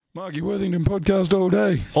Marky Worthington podcast all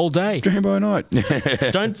day. All day. Dream by night.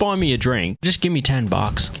 Don't buy me a drink. Just give me $10.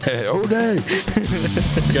 All day.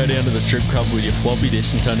 Go down to the strip club with your floppy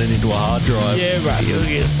disk and turn it into a hard drive. Yeah, right. You'll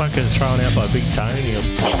get fucking thrown out by Big Tony.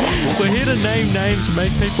 We're here to name names and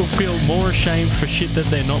make people feel more ashamed for shit that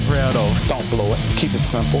they're not proud of. Don't blow it. Keep it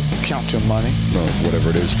simple. Count your money. No, whatever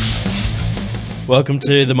it is. Welcome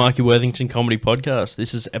to the Marky Worthington Comedy Podcast.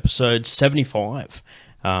 This is episode 75.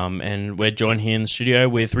 And we're joined here in the studio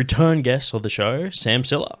with return guest of the show, Sam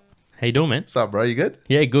Silla. How you doing, man? What's up, bro? You good?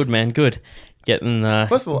 Yeah, good, man. Good. Getting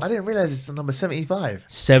First of all, I didn't realize it's the number 75.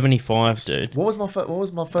 75, dude. What was my first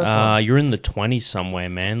one? You're in the 20s somewhere,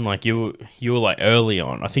 man. Like you were like early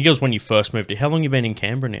on. I think it was when you first moved. How long you been in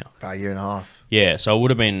Canberra now? About a year and a half. Yeah, so it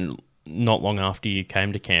would have been not long after you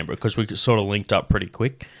came to Canberra because we sort of linked up pretty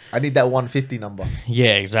quick. I need that 150 number.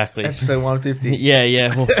 Yeah, exactly. Episode 150.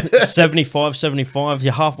 Yeah. Well, 75.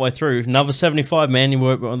 You're halfway through. Another 75, man. You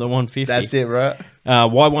work on the 150. That's it, bro. Why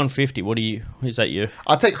 150? Is that you?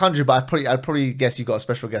 I'll take 100, but I'd probably guess you got a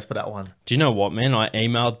special guest for that one. Do you know what, man? I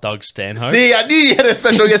emailed Doug Stanhope. See, I knew you had a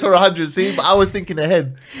special guest for 100. See, but I was thinking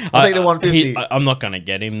ahead. I'll take the 150. I'm not going to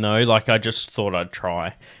get him, though. Like, I just thought I'd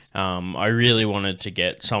try. I really wanted to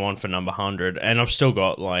get someone for number 100, and I've still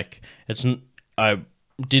got, like, I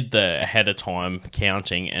did the ahead of time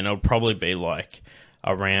counting, and it'll probably be, like,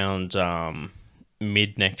 around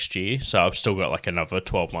mid next year, so I've still got, like, another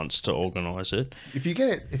 12 months to organise it. If you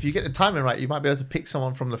get the timing right, you might be able to pick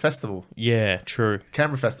someone from the festival. Yeah, true.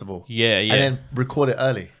 Canberra Festival. Yeah. And then record it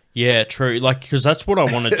early. Yeah, true. Like, because that's what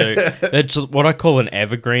I want to do. It's what I call an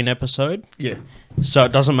evergreen episode. Yeah. So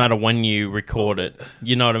it doesn't matter when you record it.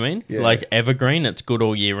 You know what I mean? Yeah. Like evergreen, it's good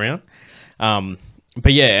all year round.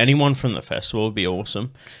 But yeah, anyone from the festival would be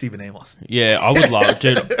awesome. Stephen Amos. Yeah, I would love it,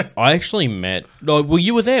 dude. I actually met. Well,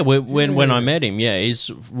 you were there when I met him. Yeah, he's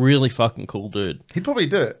really fucking cool, dude. He'd probably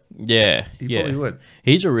do it. Yeah, He probably would.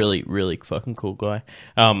 He's a really, really fucking cool guy.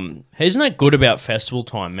 Isn't that good about festival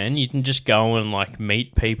time, man? You can just go and like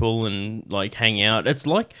meet people and like hang out. It's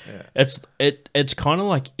like it's kind of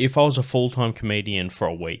like if I was a full-time comedian for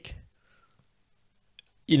a week.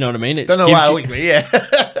 You know what I mean? It Don't know why a week, but yeah.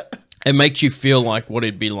 It makes you feel like what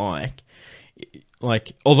it'd be like.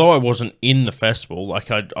 Like, although I wasn't in the festival, like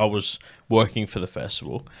I was working for the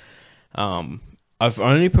festival. I've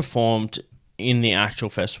only performed in the actual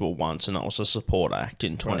festival once, and that was a support act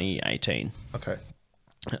in 2018. Okay.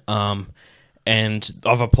 And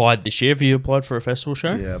I've applied this year. Have you applied for a festival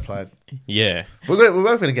show? Yeah, applied. Yeah. We're both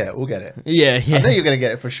going to get it. We'll get it. Yeah. I know you're going to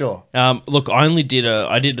get it for sure. Look, I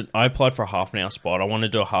applied for a half an hour spot. I want to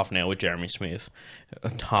do a half an hour with Jeremy Smith.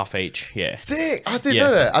 Half each, yeah. Sick. I didn't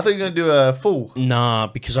know that. I thought you were going to do a full. Nah,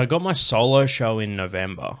 because I got my solo show in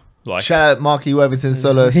November. Like, Shout out Marky Worthington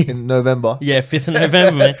solo in November. yeah, 5th of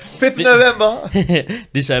November, man. 5th November.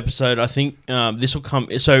 This episode, I think this will come.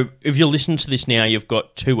 So if you're listening to this now, you've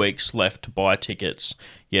got 2 weeks left to buy tickets.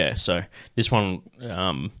 Yeah, so this one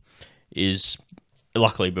is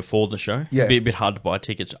luckily before the show. Yeah. A bit hard to buy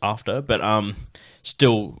tickets after, but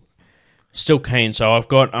still keen. So I've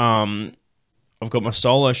got my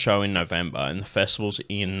solo show in November, and the festival's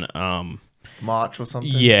in March or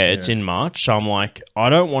something. Yeah, it's in March. So I'm like, I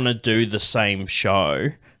don't want to do the same show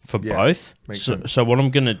for both. Makes sense. So what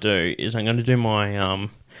I'm going to do is I'm going to do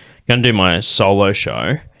my solo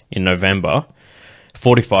show in November,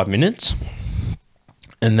 45 minutes,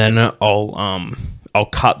 and then I'll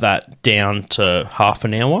cut that down to half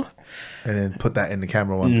an hour. And then put that in the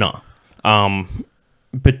camera one. No, and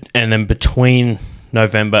then between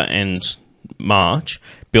November and March,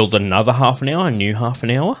 build another half an hour, a new half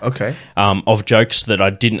an hour. Okay. Of jokes that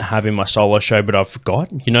I didn't have in my solo show, but I've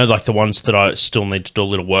got. You know, like the ones that I still need to do a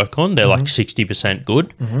little work on. They're like 60%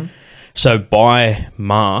 good. Mm-hmm. So by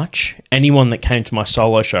March, anyone that came to my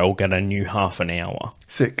solo show will get a new half an hour.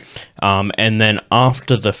 Sick. And then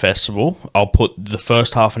after the festival, I'll put the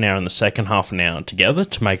first half an hour and the second half an hour together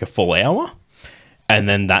to make a full hour. And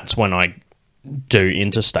then that's when I do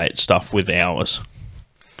interstate stuff with hours.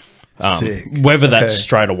 Sick. Whether that's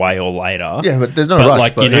straight away or later. Yeah, but there's no rush.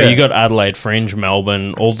 Like, but you got Adelaide Fringe,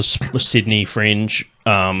 Melbourne, all the Sydney Fringe.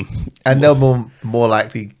 And they'll more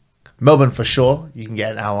likely... Melbourne for sure, you can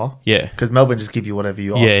get an hour. Yeah. Because Melbourne just give you whatever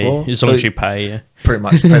you ask for. As long as you pay, yeah. Pretty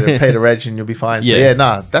much. Pay the reg and you'll be fine. So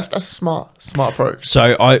Yeah. that's a smart approach.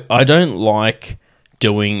 So I don't like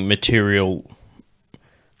doing material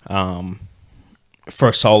for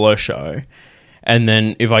a solo show. And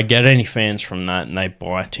then if I get any fans from that and they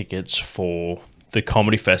buy tickets for the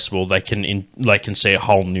comedy festival, they can see a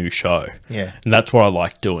whole new show. Yeah. And that's what I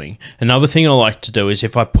like doing. Another thing I like to do is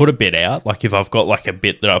if I put a bit out, like if I've got like a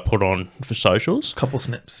bit that I put on for socials, Couple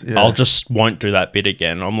snips. Yeah. I'll just won't do that bit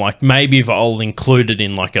again. I'm like, maybe if I'll include it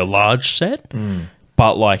in like a large set,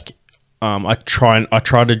 but like I try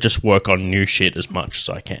to just work on new shit as much as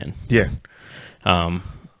I can. Yeah.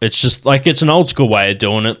 It's just like it's an old school way of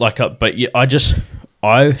doing it. Like, but yeah,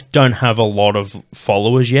 I don't have a lot of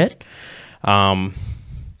followers yet.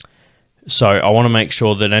 So I want to make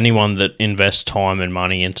sure that anyone that invests time and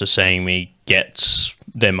money into seeing me gets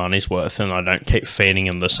their money's worth, and I don't keep feeding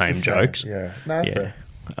them the same jokes. Yeah. Nice. Yeah.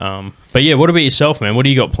 But yeah, what about yourself, man? What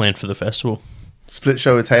do you got planned for the festival? Split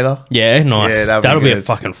show with Taylor. Yeah, nice. Yeah, that'll be a good.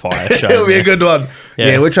 fucking fire show. It'll be a man. good one. Yeah.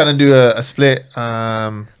 Yeah, we're trying to do a split.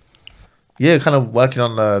 Yeah, kind of working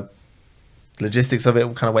on the logistics of it.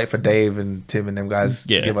 We'll kind of wait for Dave and Tim and them guys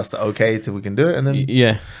Yeah. to give us the okay till we can do it, and then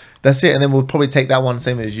Yeah, that's it. And then we'll probably take that one,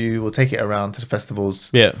 same as you. We'll take it around to the festivals.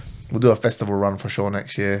 yeah. We'll do a festival run for sure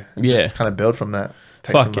next year. And Yeah. just kind of build from that.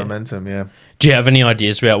 Take Fuck some yeah. momentum. Yeah. Do you have any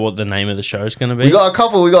ideas about what the name of the show is going to be? We got a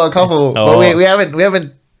couple. Oh. But we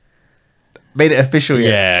haven't made it official yet.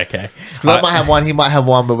 Yeah, okay. Because I might have one, he might have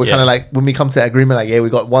one, but we're Yeah. kind of like, when we come to that agreement, like, yeah, we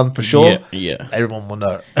got one for sure. Yeah. Everyone will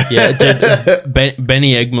know. Yeah,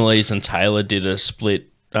 Benny Egmalees and Taylor did a split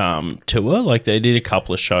tour. Like they did a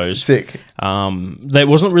couple of shows. Sick. They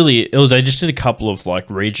wasn't really. They just did a couple of like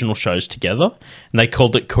regional shows together, and they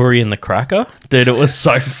called it Curry and the Cracker. Dude, it was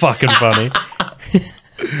so fucking funny.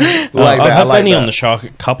 I've had Benny on the show a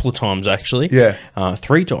couple of times actually. Yeah.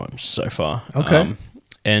 3 times so far. Okay.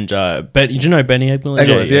 And did you know Benny Egmalees?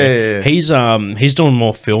 Egmalees, yeah. He's doing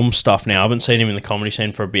more film stuff now. I haven't seen him in the comedy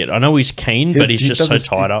scene for a bit. I know he's keen, but he's just does so this-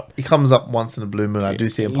 tied up. He comes up once in a blue moon. I do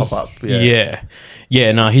see him pop up. Yeah.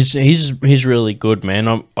 No, he's really good,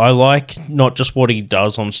 man. I like not just what he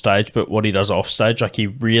does on stage, but what he does off stage. Like he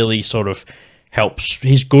really sort of helps.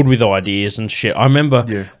 He's good with ideas and shit. I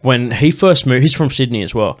remember when he first moved. He's from Sydney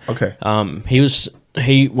as well. Okay.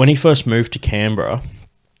 When he first moved to Canberra,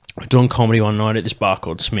 doing comedy one night at this bar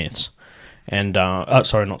called Smith's, and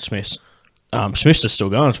sorry, not Smith's. Smith's is still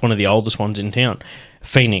going. It's one of the oldest ones in town.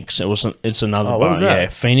 Phoenix. It's another what bar. was that? Yeah,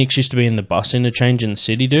 Phoenix used to be in the bus interchange in the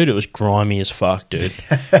city, dude. It was grimy as fuck, dude.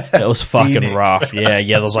 It was fucking Phoenix. rough. Yeah.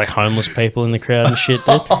 There was like homeless people in the crowd and shit,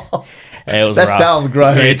 dude. Yeah, it was That rough. sounds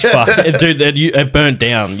grimy. Yeah, it's fuck, dude. It burnt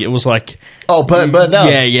down. It was like. Oh, burn down.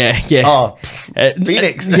 Yeah. Oh,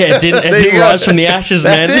 Phoenix. Yeah, it There didn't you go. rise from the ashes,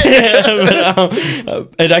 man. That's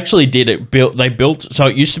But, it actually did. They built. So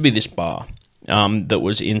it used to be this bar that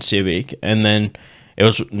was in Civic, and then it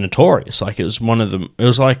was notorious. Like it was It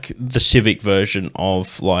was like the Civic version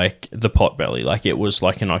of like the Potbelly. Like it was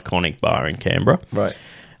like an iconic bar in Canberra. Right.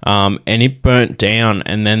 And it burnt down,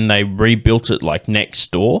 and then they rebuilt it like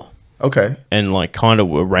next door. Okay. And like kind of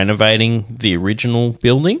were renovating the original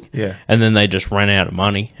building. Yeah. And then they just ran out of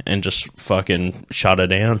money and just fucking shut it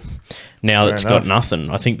down. Now Fair it's enough. got nothing.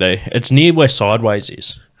 I think it's near where Sideways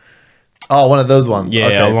is. Oh, one of those ones. Yeah,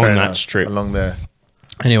 okay, along fair that enough. strip. Along there.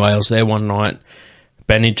 Anyway, I was there one night.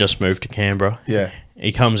 Benny just moved to Canberra. Yeah.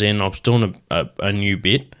 He comes in. I was doing a new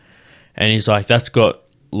bit, and he's like, "That's got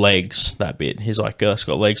legs." That bit. He's like, "That's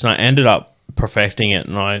got legs." And I ended up perfecting it,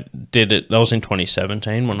 and I did it. That was in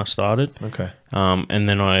 2017 when I started. Okay. And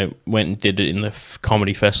then I went and did it in the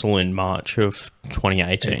comedy festival in March of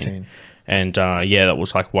 2018. 18. And that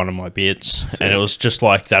was like one of my bits, and it was just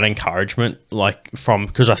like that encouragement, like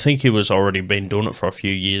because I think he was already been doing it for a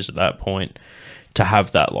few years at that point, to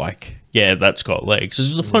have that like, yeah, that's got legs.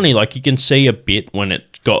 It's funny, like you can see a bit when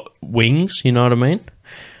it's got wings. You know what I mean?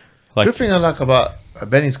 Like, Good thing I like about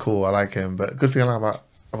Benny's cool. I like him, but good thing I like about,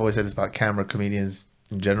 I've always said this about camera comedians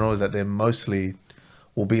in general, is that they mostly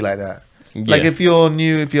will be like that. Like Yeah. if you're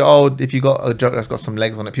new, if you're old, if you got a joke that's got some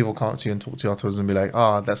legs on it, people come up to you and talk to you afterwards and be like,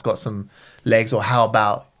 "Oh, that's got some legs," or "How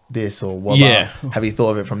about this?" or "What Yeah. about? Have you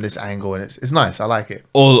thought of it from this angle?" And it's nice. I like it.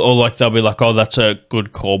 or like they'll be like, "Oh, that's a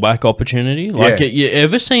good callback opportunity." Like, Yeah. you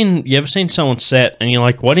ever seen someone set and you're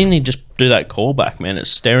like, "Why didn't he just do that callback, man?"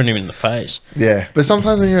 It's staring him in the face. Yeah, but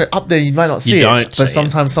sometimes when you're up there, you might not see it. don't But see it.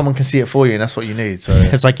 sometimes someone can see it for you, and that's what you need. So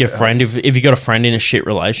It's like your it friend. helps. If you got a friend in a shit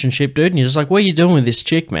relationship, dude, and you're just like, "What are you doing with this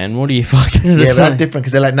chick, man? What are you fucking?" Yeah, but that's different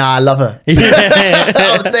because they're like, "Nah, I love her. Yeah.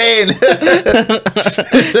 I'm staying."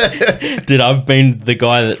 Dude, I've been the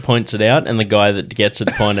guy that points it out and the guy that gets it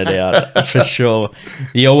pointed out for sure.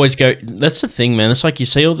 You always go. That's the thing, man. It's like you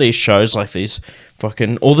see all these shows, like these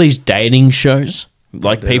all these dating shows,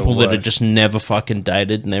 like They're people the that are worst. just never fucking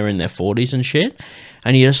dated and they're in their 40s and shit.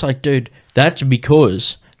 And you're just like, dude, that's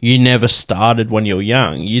because you never started when you're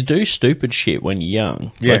young. You do stupid shit when you're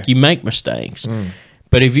young. Yeah. Like you make mistakes.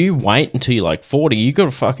 But if you wait until you're like 40, you got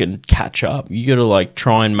to fucking catch up. You got to like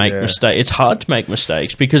try and make mistakes. It's hard to make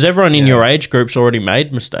mistakes because everyone in your age group's already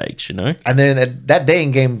made mistakes, you know? And then that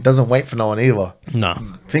dating game doesn't wait for no one either. No.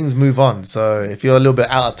 Things move on. So if you're a little bit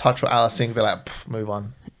out of touch or out of sync, they're like, move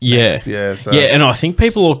on. Yeah. Next. Yeah. So. Yeah, and I think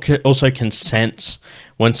people also can sense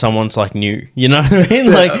when someone's like new, you know what I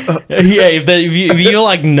mean? Like, if you're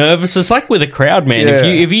like nervous, it's like with a crowd, man. Yeah.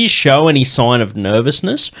 If you show any sign of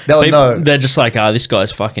nervousness, They'll know. they're just like, this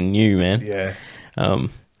guy's fucking new, man. Yeah. I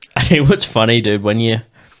think what's funny, dude, when you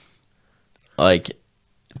like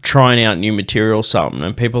trying out new material or something,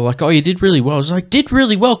 and people are like, "Oh, you did really well." I was like, "Did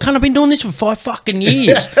really well? Can't have been doing this for 5 fucking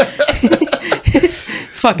years."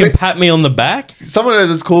 Fucking pat me on the back. Some of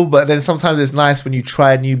those is cool, but then sometimes it's nice when you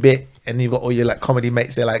try a new bit and you've got all your like comedy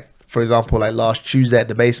mates there. Like, for example, like last Tuesday at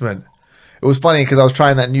the basement, it was funny because I was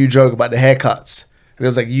trying that new joke about the haircuts. And it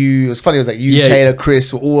was like you, it was funny. It was like you, Taylor,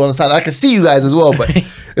 Chris were all on the side. I could see you guys as well, but it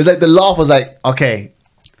was like the laugh was like, okay,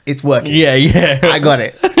 it's working. Yeah. I got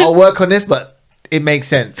it. I'll work on this, but it makes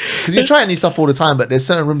sense because you're trying new stuff all the time. But there's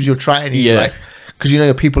certain rooms you're trying, like, because you know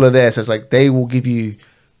your people are there, so it's like they will give you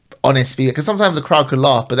honest feedback. Because sometimes the crowd could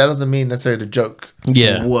laugh, but that doesn't mean necessarily the joke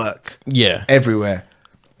will work. Yeah. Everywhere.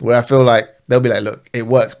 Where I feel like they'll be like, look, it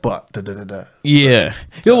works, but da-da-da-da. Yeah.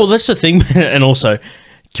 Yeah, well, that's the thing. And also,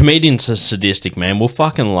 comedians are sadistic, man. We'll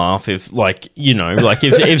fucking laugh if, like, you know, like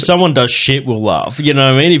if someone does shit, we'll laugh. You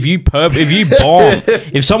know what I mean? If you bomb,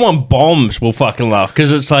 if someone bombs, we'll fucking laugh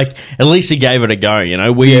because it's like at least he gave it a go. You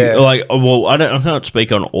know, like, well, I can't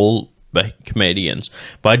speak on all comedians,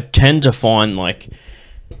 but I tend to find like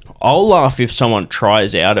I'll laugh if someone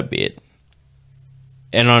tries out a bit,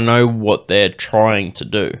 and I know what they're trying to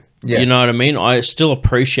do. Yeah. You know what I mean? I still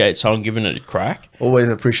appreciate someone giving it a crack. Always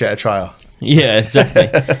appreciate a trial. Yeah, exactly.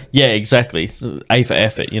 Yeah, exactly. A for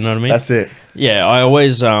effort, you know what I mean? That's it. Yeah, I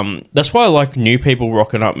always that's why I like new people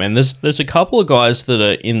rocking up, man. There's a couple of guys that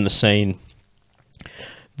are in the scene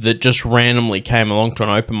that just randomly came along to an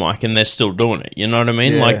open mic and they're still doing it. You know what I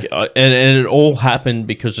mean? Yeah. Like, and it all happened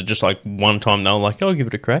because of just like one time they were like, "Oh, give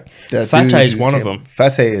it a crack." That Fate is dude one of came- them.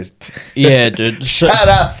 Fate is. Yeah, dude. So, Shout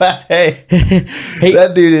out Fate.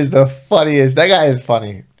 That dude is the funniest. That guy is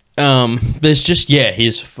funny. there's just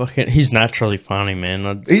he's naturally funny,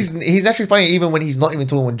 man. He's naturally funny even when he's not even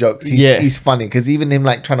talking with jokes. He's funny because even him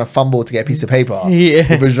like trying to fumble to get a piece of paper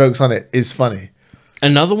with his jokes on it is funny.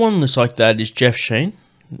 Another one that's like that is Jeff Sheen.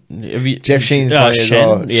 Jeff Sheen's funny as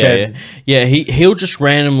well. Yeah. He'll just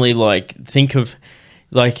randomly like think of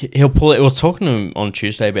like he'll pull it. I was talking to him on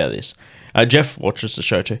Tuesday about this. Jeff watches the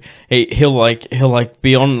show too. He'll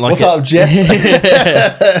be on like. What's up, Jeff?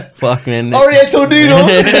 Fuck, man. Oriental noodle.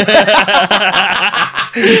 He'll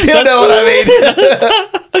know what I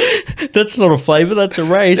mean. That's not a flavor. That's a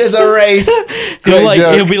race. There's a race.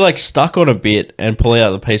 He'll be like stuck on a bit and pull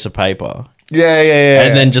out the piece of paper. Yeah.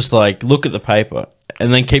 And then just like look at the paper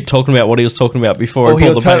and then keep talking about what he was talking about before. Or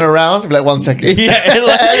he'll turn around and be like, 1 second.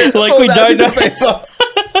 Yeah, like we don't know.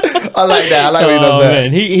 I like that. I like when he does that.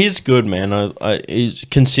 Man, he's good, man. He's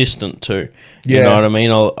consistent too. You Yeah. know what I mean?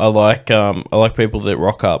 I like people that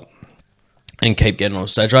rock up and keep getting on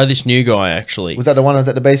stage. I had this new guy actually. Was that the one that was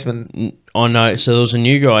at the basement? Oh no! So there was a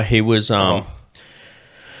new guy. He was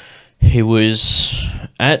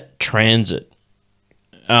at Transit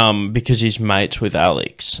because he's mates with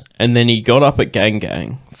Alex, and then he got up at Gang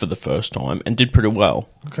Gang for the first time and did pretty well.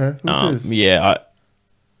 Okay. Who's this? Yeah,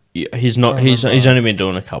 he's not. He's only been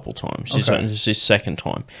doing it a couple times. Okay. This is his second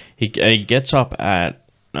time. He gets up at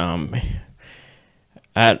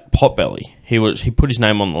Potbelly. He put his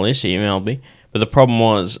name on the list. He emailed me, but the problem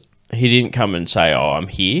was he didn't come and say, "Oh, I'm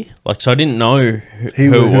here." Like, so I didn't know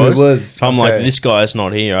who it was. So I'm like, this guy's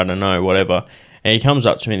not here. I don't know, whatever. And he comes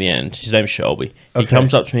up to me at the end. His name's Shelby. He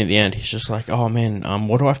comes up to me at the end. He's just like, "Oh man,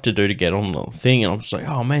 what do I have to do to get on the thing?" And I'm just like,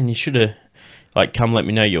 "Oh man, you should have." Like, come let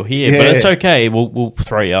me know you're here. But it's okay. We'll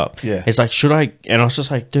throw you up. Yeah. He's like, should I? And I was just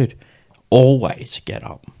like, dude, always get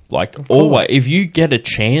up. Like, always. If you get a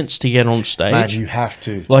chance to get on stage. Man, you have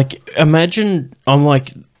to. Like, imagine, I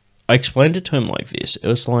explained it to him like this. It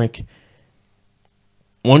was like,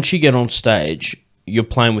 once you get on stage, you're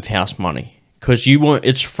playing with house money. Because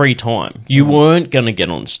it's free time. You weren't going to get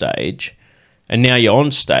on stage. And now you're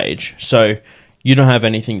on stage. So you don't have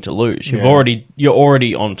anything to lose. You're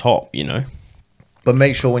already on top, you know. But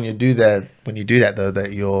make sure when you do that though,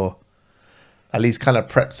 that you're at least kind of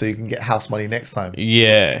prepped so you can get house money next time.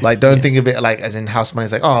 Yeah. Like, don't think of it like as in house money.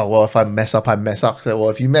 It's like, oh, well, if I mess up, I mess up. So,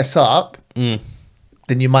 well, if you mess up, then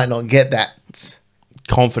you might not get that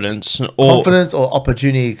confidence or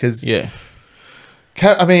opportunity. Because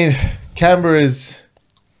Canberra is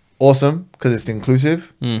awesome because it's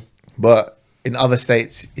inclusive. But in other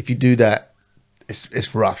states, if you do that,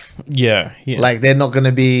 it's rough. Yeah. Like they're not going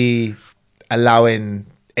to be allowing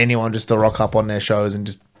anyone just to rock up on their shows and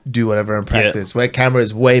just do whatever in practice. Where camera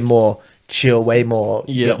is way more chill, way more,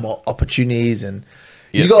 you got more opportunities, and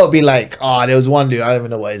you got to be like, there was one dude, I don't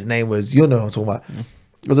even know what his name was. You know what I'm talking about.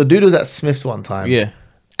 There was a dude who was at Smith's one time. Yeah.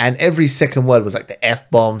 And every second word was like the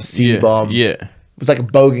F-bomb, C-bomb. Yeah. It was like a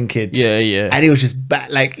bogan kid. Yeah. And he was just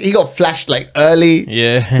bad. Like, he got flashed like early.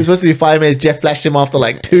 Yeah. He was supposed to be 5 minutes. Jeff flashed him after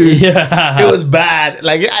like 2. Yeah. It was bad.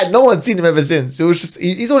 Like, no one's seen him ever since. It was just,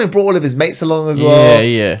 he's only brought all of his mates along as well.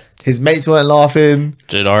 Yeah. His mates weren't laughing.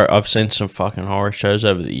 Dude, I've seen some fucking horror shows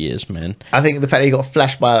over the years, man. I think the fact that he got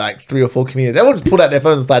flashed by like 3 or 4 comedians, everyone just pulled out their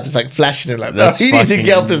phones and started just like flashing him like, no, you need to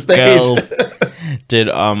get up the stage. Dude,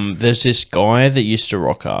 there's this guy that used to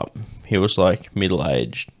rock up. He was like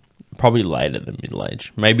middle-aged, probably later than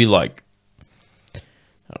middle-aged. Maybe like, I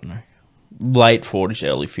don't know, late 40s,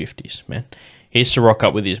 early 50s, man. He used to rock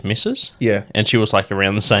up with his missus. Yeah. And she was like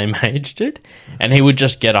around the same age, dude. And he would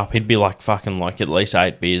just get up. He'd be like fucking like at least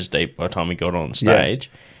 8 beers deep by the time he got on stage.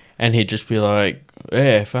 Yeah. And he'd just be like, so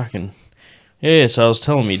I was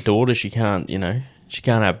telling my daughter she can't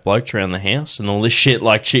have blokes around the house and all this shit.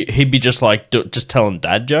 Like he'd be just like just telling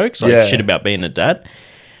dad jokes, like shit about being a dad.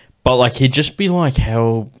 But like he'd just be like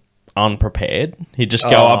hell unprepared. He'd just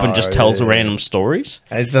go up and just tell random stories.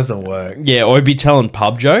 And it doesn't work. Yeah, or he'd be telling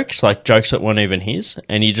pub jokes, like jokes that weren't even his,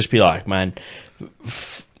 and you'd just be like, man,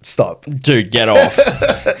 stop, dude, get off.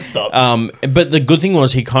 Stop. But the good thing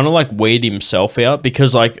was he kind of like weeded himself out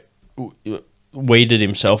because what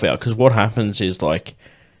happens is like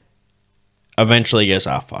eventually he goes,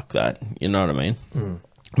 fuck that, you know what I mean?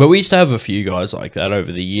 But we used to have a few guys like that over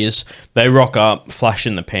the years. They rock up, flash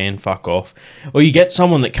in the pan, fuck off. Or you get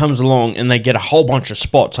someone that comes along and they get a whole bunch of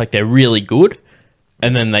spots, like they're really good,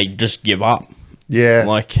 and then they just give up. Yeah.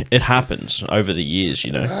 Like, it happens over the years,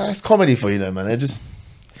 you know. It's comedy for you, though, man. It's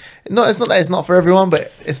not that it's not for everyone, but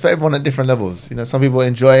it's for everyone at different levels. You know, some people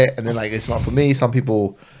enjoy it and then like, it's not for me. Some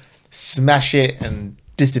people smash it and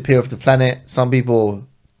disappear off the planet. Some people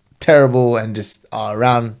terrible and just are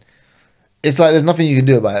around. It's like there's nothing you can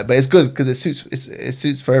do about it, but it's good because it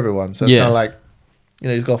suits for everyone. So it's kind of like, you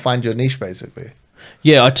know, you just got to find your niche, basically.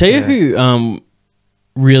 Yeah, I tell you who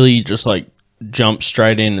really just like jumped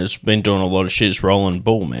straight in, has been doing a lot of shit, is Roland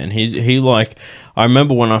Bull, man. He like, I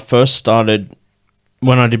remember when I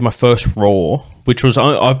did my first Raw, which was,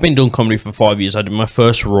 I've been doing comedy for 5 years. I did my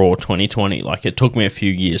first Raw 2020. Like, it took me a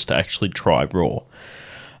few years to actually try Raw.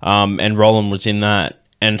 And Roland was in that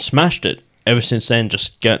and smashed it. Ever since then,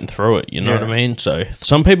 just getting through it, you know what I mean? So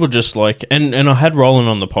some people just like, and I had Roland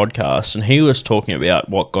on the podcast, and he was talking about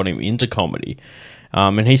what got him into comedy.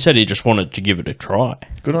 And he said he just wanted to give it a try.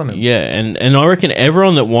 Good on him. Yeah, and I reckon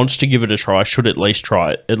everyone that wants to give it a try should at least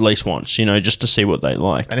try it at least once, you know, just to see what they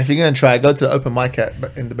like. And if you're going to try it, go to the open mic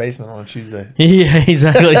in the basement on Tuesday. Yeah,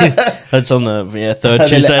 exactly. That's on the third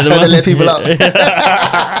Tuesday of the month. Let people up.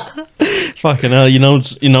 Fucking hell, you know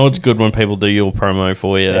it's good when people do your promo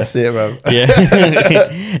for you. That's it, bro. Yeah.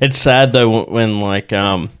 It's sad though when like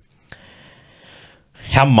how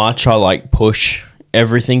much I like push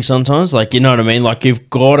everything sometimes, like, you know what I mean? Like, you've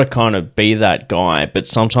got to kind of be that guy, but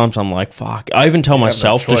sometimes I'm like, fuck. I even tell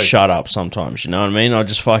myself to shut up sometimes, you know what I mean? I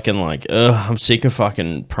just fucking like, I'm sick of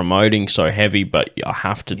fucking promoting so heavy, but I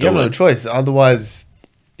have to do it. You have no choice, otherwise,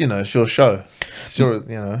 you know, it's your show. It's your,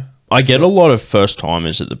 you know. I get a lot of first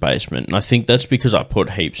timers at the basement, and I think that's because I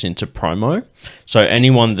put heaps into promo. So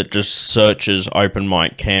anyone that just searches open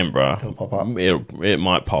mic Canberra, it'll pop up. It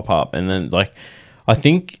might pop up, and then like, I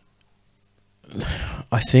think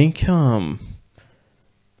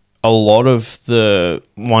a lot of the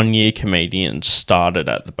 1 year comedians started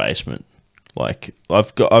at the basement. Like, I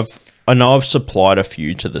know I've supplied a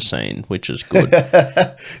few to the scene, which is good. You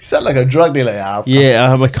sound like a drug dealer.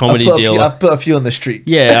 Yeah, I'm a comedy dealer. I've put a few on the streets.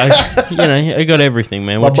 Yeah, I got everything,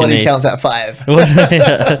 man. My What body you need? counts at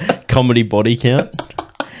 5. Comedy body count.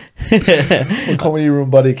 My comedy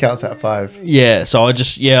room body counts at 5. Yeah, so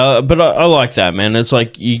but I like that, man. It's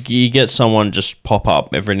like you get someone just pop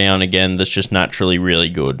up every now and again that's just naturally really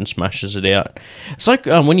good and smashes it out. It's like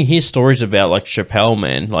when you hear stories about like Chappelle,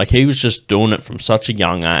 man, like he was just doing it from such a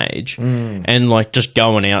young age and like just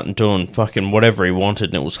going out and doing fucking whatever he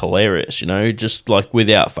wanted, and it was hilarious, you know, just like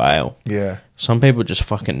without fail. Yeah. Some people just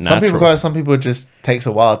fucking natural. Some people it just takes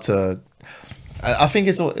a while to. I think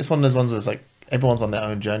it's one of those ones where it's like, everyone's on their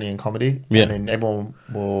own journey in comedy, and then everyone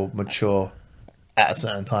will mature at a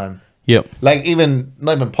certain time. Yep. Like not even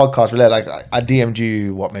podcast related. Like I DM'd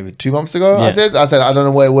you maybe 2 months ago. Yeah. I said I don't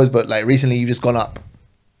know what it was, but like recently you've just gone up.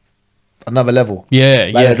 another level. Yeah,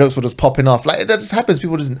 Like yeah. the jokes were just popping off. Like that just happens.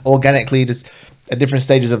 People just organically, just at different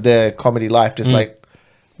stages of their comedy life, just like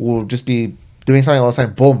will just be doing something all of a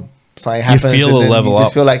sudden. Boom, something happens. feel and a then level you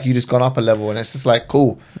just up. feel like you just gone up a level, and it's just like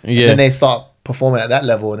cool. Yeah. And then they start performing at that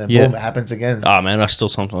level, and then Yeah. boom, it happens again. Oh man, I still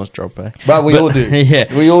sometimes drop back. But we all do.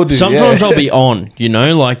 Yeah, We all do, Sometimes yeah. I'll be on. You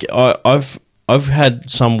know, like I've had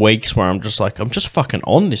some weeks where I'm just like I'm just fucking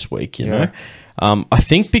on this week. You know, I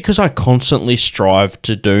think because I constantly strive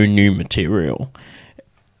to do new material.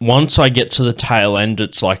 Once I get to the tail end,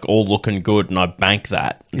 it's like all looking good, and I bank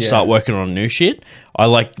that and Yeah. start working on new shit. I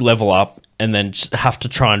like level up and then just have to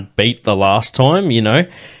try and beat the last time. You know,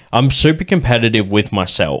 I'm super competitive with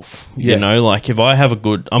myself. Yeah. You know, like if I have a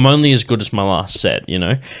good, I'm only as good as my last set. You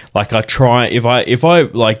know, like I try. If I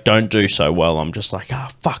like don't do so well, I'm just like, ah,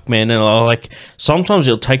 fuck, man. And I like sometimes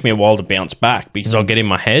it'll take me a while to bounce back because I'll get in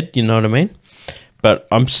my head. You know what I mean? But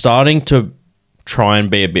I'm starting to try and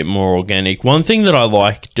be a bit more organic. One thing that I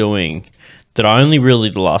like doing that I only really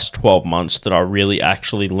the last 12 months that I really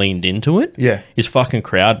actually leaned into it Yeah. is fucking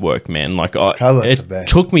crowd work, man. Like Crowd work's the it best.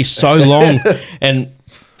 took me so long and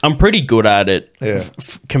I'm pretty good at it Yeah.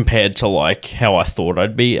 compared to like how I thought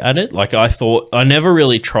I'd be at it. Like I never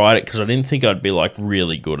really tried it because I didn't think I'd be like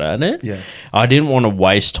really good at it. Yeah. I didn't want to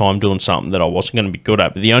waste time doing something that I wasn't going to be good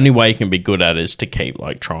at. But the only way you can be good at it is to keep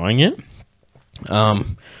like trying it.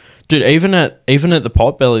 Dude, even at the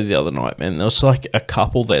Potbelly the other night, man, there was like a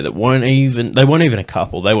couple there that weren't even a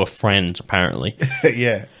couple. They were friends apparently.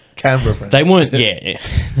 Yeah, Canberra friends. They weren't, yeah,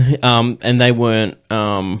 and they weren't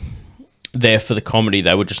there for the comedy.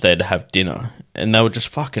 They were just there to have dinner, and they were just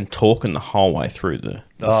fucking talking the whole way through the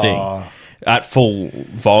thing at full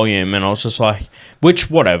volume. And I was just like, which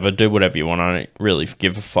whatever, do whatever you want. I don't really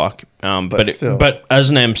give a fuck. But still. but as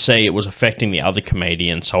an MC, it was affecting the other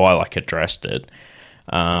comedian, so I like addressed it.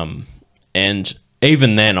 And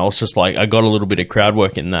even then, I was just like, I got a little bit of crowd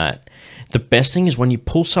work in that. The best thing is when you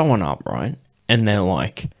pull someone up, right, and they're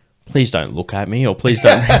like, please don't look at me, or please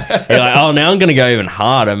don't. You're like, oh, now I'm going to go even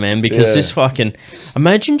harder, man, because Yeah. this fucking.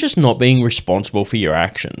 Imagine just not being responsible for your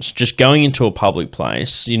actions. Just going into a public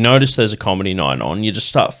place, you notice there's a comedy night on, you just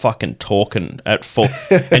start fucking talking at full,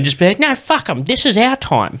 and just be like, no, fuck them, this is our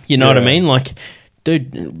time. You know what I Yeah. mean? Like,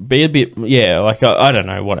 dude, be a bit, yeah, like, I don't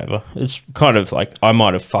know, whatever. It's kind of like, I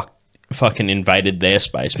might have fucking invaded their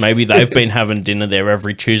space. Maybe they've been having dinner there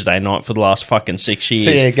every Tuesday night for the last fucking 6 years.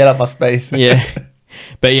 So yeah, get up my space. Yeah.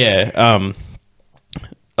 But yeah,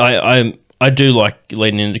 I do like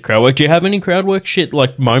leading into crowd work. Do you have any crowd work shit,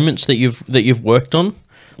 like moments that you've worked on?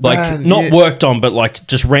 Like, Man, not yeah. worked on, but like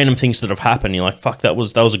just random things that have happened. You're like, fuck, that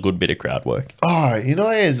was a good bit of crowd work. Oh, you know,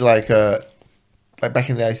 it is like back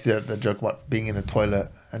in the day, I used to do the joke about being in the toilet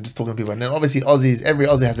and just talking to people. And then obviously every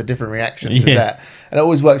Aussie has a different reaction to Yeah. that. And it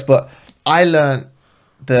always works. But I learned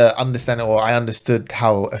I understood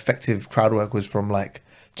how effective crowd work was from like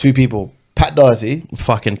two people. Pat Doherty,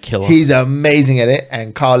 Fucking killer. he's amazing at it,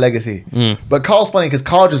 and Carl Legacy. But Carl's funny because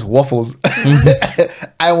Carl just waffles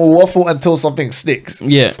and will waffle until something sticks.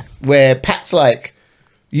 Yeah. Where Pat's like,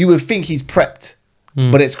 you would think he's prepped,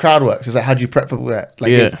 but it's crowd work. So it's like, how do you prep for that?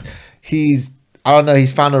 Like, Yeah. I don't know,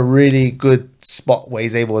 he's found a really good spot where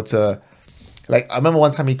he's able to, like, I remember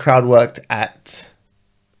one time he crowd worked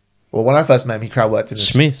when I first met him, he crowd worked in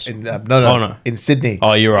Smith's? No, in Sydney.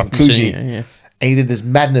 Oh, you're in up in Sydney, Coogee. yeah. And he did this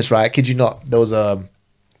madness, right? I kid you not. There was a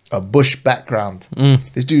bush background.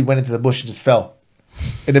 This dude went into the bush and just fell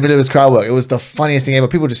in the middle of his crowd work. It was the funniest thing ever.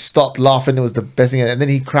 People just stopped laughing. It was the best thing ever. And then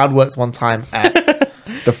he crowd worked one time at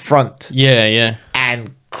the front Yeah, yeah.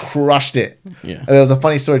 and crushed it. Yeah. And there was a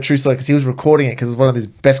funny story, true story, because he was recording it because it was one of his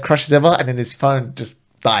best crushes ever, and then his phone just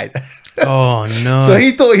died. Oh no. So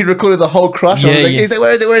he thought he recorded the whole crush. I was Yeah, like, yeah. he's like,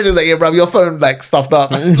 where is it? Where is it? I was like, yeah, bro, your phone like stuffed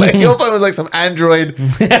up. Like your phone was like some Android.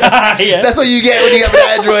 Yeah. That's what you get when you get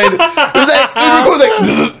an Android. It was like he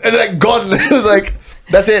recorded like and like gone. It was like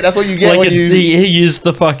that's it. That's what you get Like when you. he used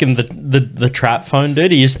the fucking the trap phone,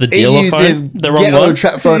 dude. He used the He dealer used phone, his the wrong ghetto one.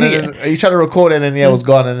 trap phone, and then he tried to record it, and it was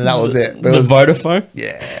gone, and then that was it. But it The was, Vodafone.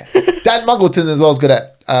 yeah. Dan Muggleton as well is good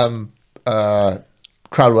at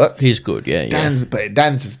crowd work. He's good. Yeah, yeah.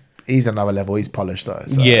 Dan's just he's another level. He's polished though.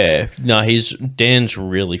 So. Yeah, no, Dan's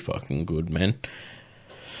really fucking good, man.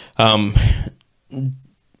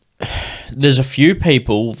 There's a few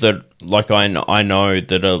people that like I know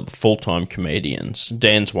that are full-time comedians.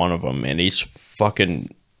 Dan's one of them, and he's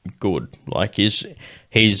fucking good. Like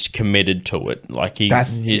he's committed to it. Like he's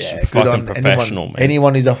good fucking on professional, man.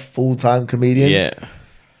 Anyone who's a full-time comedian, Yeah,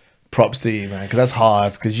 props to you, man, because that's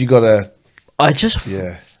hard. Because you gotta, I just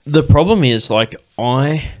yeah, the problem is like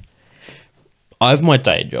I have my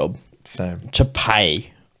day job same. to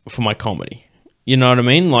pay for my comedy. You know what I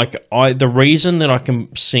mean? Like the reason that I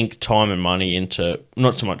can sink time and money into,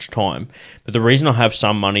 not so much time, but the reason I have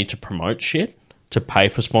some money to promote shit, to pay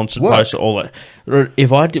for sponsored Work. posts, all that.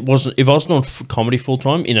 If I was doing comedy full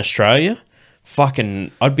time in Australia,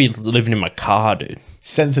 I'd be living in my car, dude.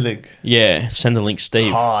 Centrelink. Yeah, Centrelink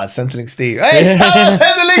Steve. Centrelink Steve. Hey,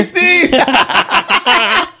 Centrelink Steve.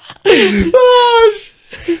 Gosh.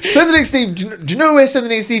 Centrelink Steve. Do you know where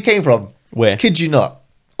Centrelink Steve came from? Where? Kid you not.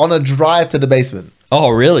 On a drive to the basement. Oh,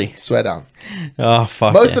 really? Swear down. Oh,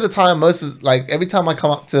 fuck. Most of the time, every time I come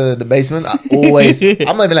up to the basement, I always,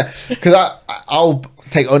 I'm not even like, because I'll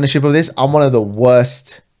take ownership of this. I'm one of the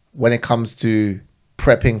worst when it comes to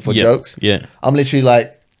prepping for jokes. Yeah. I'm literally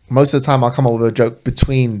like, most of the time I'll come up with a joke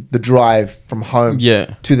between the drive from home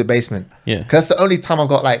to the basement. Yeah. Because that's the only time I've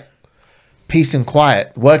got like peace and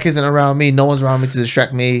quiet. Work isn't around me. No one's around me to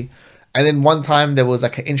distract me. And then one time there was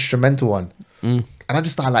like an instrumental one. And I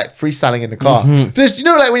just started like freestyling in the car. Just, you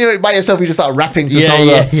know, like when you're by yourself, you just start rapping to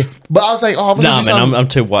songs. But I was like, oh, I'm gonna do something. I'm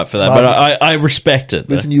too white for that. But I respect it.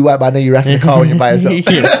 Listen, you white, but I know you rap in the car when you're by yourself.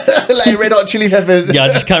 Like Red Hot Chili Peppers. Yeah, I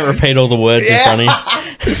just can't repeat all the words in front of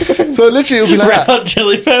you. So literally it'll be like Red that. Hot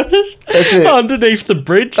Chili Peppers. That's it. Underneath the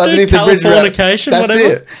bridge. Underneath the bridge. Californication, That's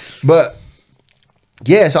whatever. it. But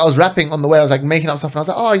yeah, so I was rapping on the way. I was like making up stuff, and I was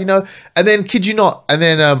like, oh, you know. And then, kid you not, and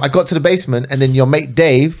then I got to the basement, and then your mate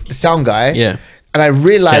Dave, the sound guy, and I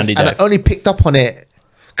realized, Soundy and Dave. I only picked up on it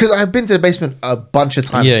because I've been to the basement a bunch of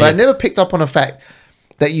times, but I never picked up on the fact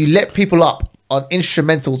that you let people up on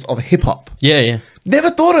instrumentals of hip hop. Yeah. Never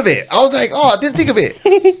thought of it. I was like, oh, I didn't think of it.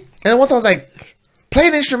 And then once I was like, play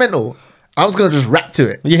an instrumental. I was gonna just rap to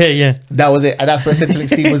it. Yeah. That was it, and that's where Centrelink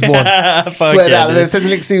Steve was born. Fuck Swear yeah, down, and then dude.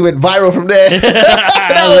 Centrelink Steve went viral from there.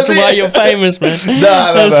 That's why you're famous, man.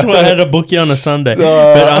 That's why I had to book you on a Sunday.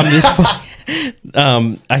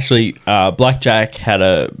 Actually, Blackjack had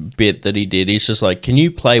a bit that he did. He's just like, "Can you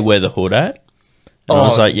play Where the Hood At?" And I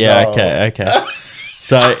was like, "Yeah, no. okay."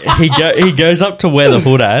 So he goes up to Where the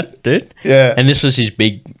Hood At, dude. Yeah. And this was his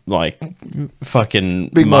big, like, fucking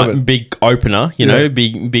Big moment. big opener, you know,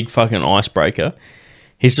 big fucking icebreaker.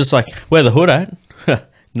 He's just like, "Where the Hood At?"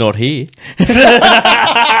 Not here.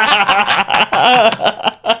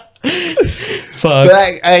 Fuck.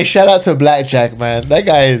 Hey, shout out to Blackjack, man. That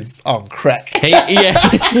guy is on crack.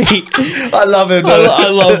 I love him. I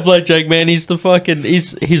love Blackjack, man. He's the fucking.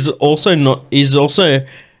 He's also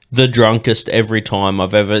the drunkest every time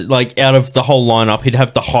I've ever, like, out of the whole lineup. He'd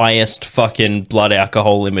have the highest fucking blood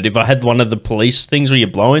alcohol limit. If I had one of the police things where you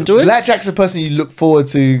blow into it. Blackjack's the person you look forward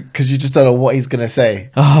to because you just don't know what he's gonna say.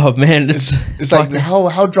 Oh man, it's like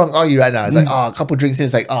how drunk are you right now? It's like, a couple drinks in.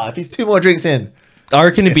 It's like, if he's 2 more drinks in. I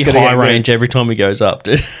reckon it'd be It's gonna high get range every time he goes up,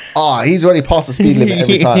 dude. He's already passed the speed limit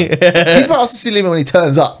every time. He's passed the speed limit when he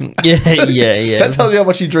turns up. Yeah. That tells you how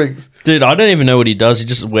much he drinks. Dude, I don't even know what he does. He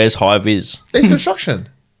just wears high vis. He's construction.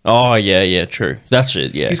 Oh, yeah, true. That's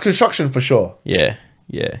it, yeah. He's construction for sure. Yeah.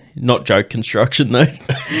 Not joke construction, though.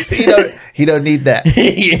 He don't need that.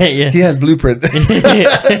 Yeah. He has blueprint.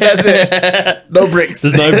 That's it. No bricks.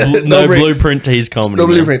 There's no bricks. blueprint to his comedy. No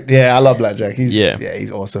man. blueprint. Yeah, I love Blackjack.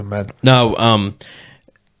 He's awesome, man. No,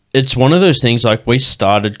 it's one of those things, like, we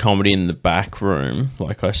started comedy in the back room.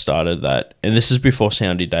 Like, I started that. And this is before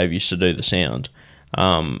Soundy Dave used to do the sound.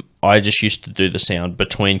 I just used to do the sound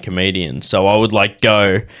between comedians. So I would, like,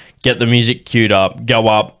 go, get the music queued up, go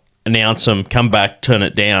up, announce them, come back, turn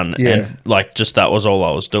it down. Yeah. And, like, just that was all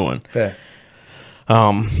I was doing. Fair.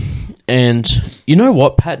 And you know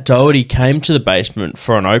what? Pat Doherty came to the basement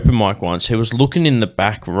for an open mic once. He was looking in the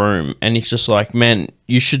back room and he's just like, man,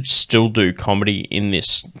 you should still do comedy in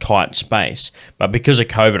this tight space. But because of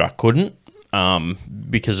COVID, I couldn't,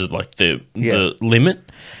 because of, like, the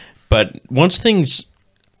limit. But once things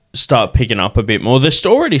start picking up a bit more, they're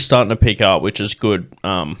already starting to pick up, which is good.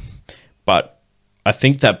 But I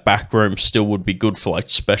think that back room still would be good for, like,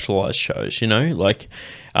 specialized shows, you know, like,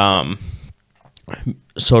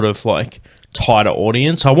 sort of like tighter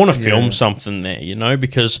audience. I want to film something there, you know,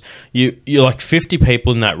 because you're like 50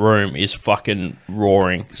 people in that room is fucking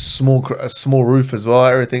roaring. A small roof as well,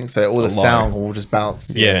 everything. So all the sound will just bounce.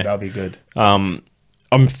 Yeah. That'll be good. I'm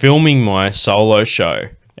filming my solo show.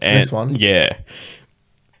 This one? Yeah.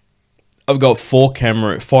 I've got 5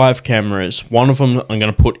 cameras. One of them I'm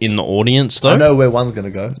going to put in the audience, though. I know where one's going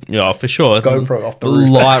to go. Yeah, for sure. GoPro off the roof.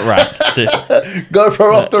 Light rack.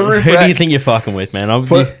 GoPro off the roof. Who do you think you're fucking with, man?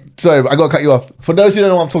 Sorry, I got to cut you off. For those who don't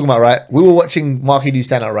know what I'm talking about, right? We were watching Marky do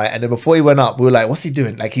stand up, right? And then before he went up, we were like, what's he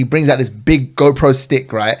doing? Like, he brings out this big GoPro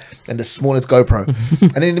stick, right? And the smallest GoPro.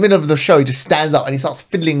 And then in the middle of the show, he just stands up and he starts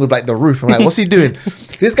fiddling with, like, the roof. I'm like, what's he doing?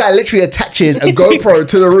 This guy literally attaches a GoPro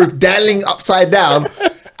to the roof, dialing upside down.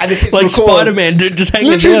 and it's like Spider-Man, dude, just hanging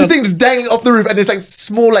Literally, down. this thing just dangling off the roof, and it's like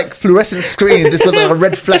small, like fluorescent screen, just with like a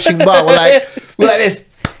red flashing bar. We're like this.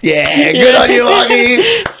 Yeah, good on you, Marky.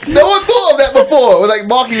 No one thought of that before. It was like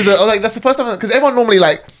Marky was. I was like, that's the first time because everyone normally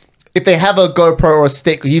like if they have a GoPro or a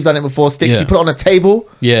stick, or you've done it before, sticks, Yeah. you put it on a table,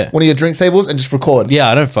 one of your drink tables, and just record. Yeah,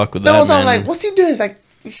 I don't fuck with Then that, I was man. like, what's he doing? It's like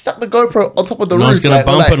he stuck the GoPro on top of the No roof. one's gonna like,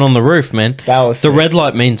 bump like, it on the roof, man. That was the sick. red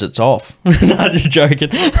light means it's off. Not just joking.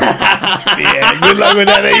 Yeah, good luck with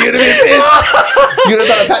that. You'd have been pissed. You'd have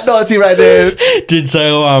done a Pat Doherty right there. Dude,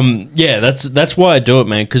 so yeah, that's why I do it,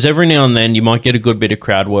 man. Because every now and then you might get a good bit of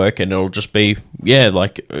crowd work, and it'll just be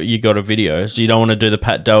like you got a video. So you don't want to do the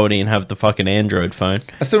Pat Doherty and have the fucking Android phone.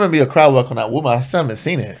 I still remember your crowd work on that woman. I still haven't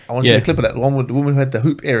seen it. I want to see Yeah. the clip of that one with the woman who had the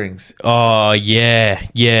hoop earrings. Oh yeah.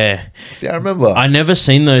 See, I remember. I never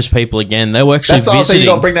seen those people again. They were actually That's why I was saying visiting. you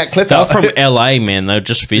gotta bring that clip They were out. from LA, man. They were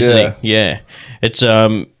just visiting. Yeah. It's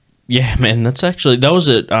yeah, man. That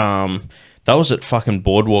was at fucking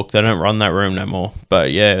Boardwalk. They don't run that room no more.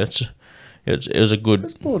 But yeah, it was a good.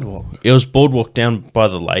 Where's Boardwalk? It was Boardwalk down by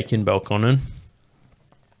the lake in Belconnen.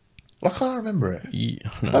 Why can't I remember it? Yeah,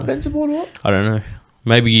 Have I been to Boardwalk? I don't know.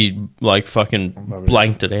 Maybe you like fucking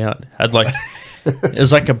blanked it out. Had like it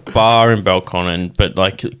was like a bar in Belconnen, but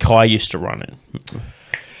like Kai used to run it.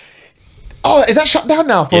 Oh, is that shut down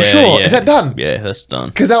now for Yeah, sure? yeah. Is that done? Yeah, that's done.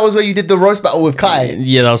 Because that was where you did the roast battle with Kai.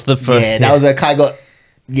 Yeah, that was the first. Yeah, that was where Kai got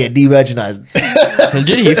de-virginized.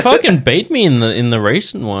 Dude, he fucking beat me in the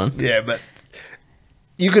recent one. Yeah, but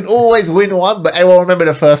you can always win one, but everyone remember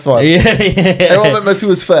the first one. Yeah. Everyone remembers who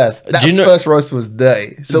was first. That Do you know- first roast was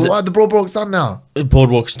dirty. So what? The Boardwalk's done now.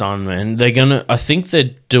 Boardwalk's done, man. They're gonna. I think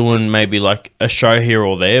they're doing maybe like a show here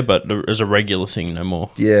or there, but as a regular thing, no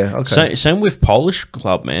more. Yeah. Okay. Same with Polish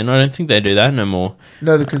Club, man. I don't think they do that no more.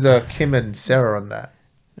 No, because Kim and Sarah on that.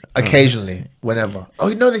 Occasionally, whenever. Oh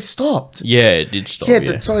no, they stopped. Yeah, it did stop. Yeah,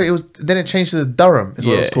 Yeah, sorry, it was. Then it changed to the Durham. Is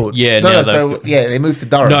what it was Yeah. called. Yeah, no, now no. they've So got- yeah, they moved to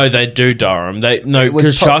Durham. No, they do Durham. They It was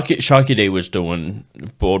because top- Sharky D was doing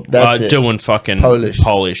That's it. doing fucking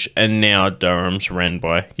Polish. and now Durham's ran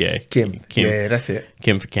by Kim. Yeah, that's it.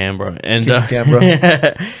 Kim for Canberra, and Kim for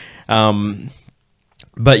Canberra.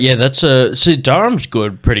 But yeah, see, Durham's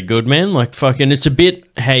pretty good, man. Like fucking, it's a bit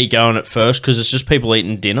how you going at first because it's just people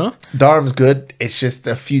eating dinner. Durham's good. It's just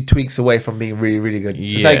a few tweaks away from being really, really good.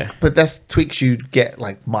 It's Yeah. like, but that's tweaks you get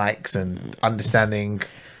like mics and understanding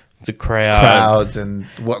The crowd. crowds and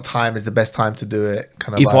what time is the best time to do it.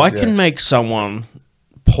 Kind of. If I vibes, can yeah. make someone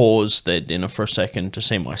pause their dinner for a second to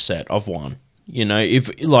see my set, I've won. You know,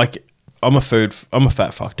 if like I'm a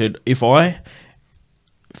fat fuck, dude. If I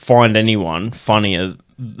find anyone funnier,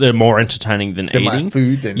 they're more entertaining than Then my eating.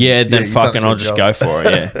 food, then- then yeah, you've fucking done a I'll good just job. go for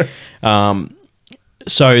it. Yeah.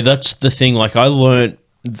 So that's the thing. Like I learnt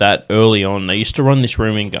that early on. They used to run this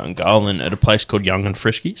room in Gungahlin at a place called Young and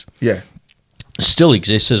Friskies. Yeah. Still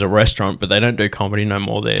exists as a restaurant, but they don't do comedy no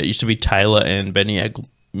more there. It used to be Taylor and Benny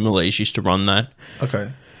Aguilera used to run that. Okay.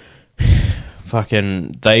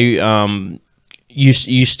 Fucking they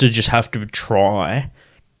used to just have to try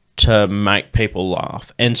to make people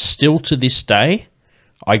laugh, and still to this day,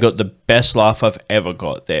 I got the best laugh I've ever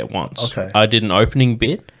got there once. Okay. I did an opening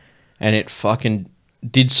bit, and it fucking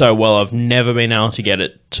did so well. I've never been able to get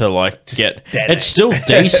it to like get. It's still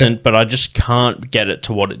decent, but I just can't get it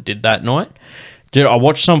to what it did that night. Dude, I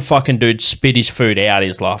watched some fucking dude spit his food out.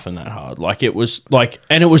 He's laughing that hard. Like it was like,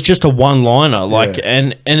 and it was just a one-liner. Like, Yeah.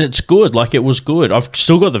 and it's good. Like it was good. I've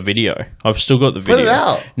still got the video. Put it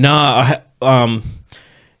out. No,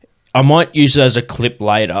 I might use it as a clip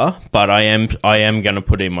later, but I am going to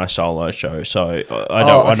put it in my solo show. So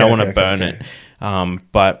I don't want to burn it.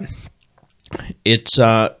 But it's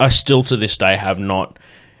I still to this day have not.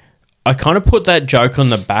 I kind of put that joke on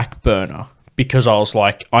the back burner because I was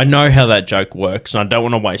like, I know how that joke works, and I don't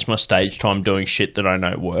want to waste my stage time doing shit that I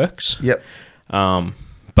know works. Yep.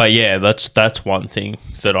 But yeah, that's one thing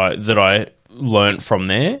that I learned from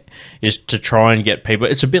there is to try and get people.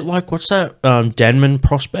 It's a bit like what's that Denman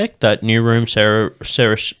Prospect, that new room Sarah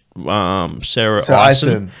Ison.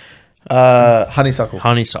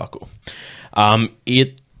 Honeysuckle.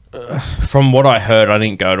 It from what I heard, I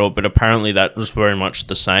didn't go to it, but apparently that was very much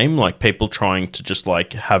the same. Like people trying to just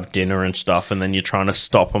like have dinner and stuff, and then you're trying to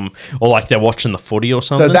stop them, or like they're watching the footy or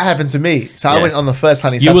something. So that happened to me. So I Yeah. went on the first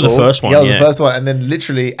Honeysuckle. You were the first one, Yeah, I was yeah. the first one. And then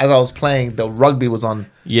literally, as I was playing, the rugby was on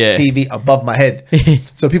Yeah. TV above my head.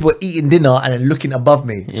 So people were eating dinner and then looking above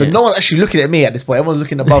me. So Yeah. no one's actually looking at me at this point. Everyone's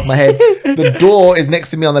looking above my head. The door is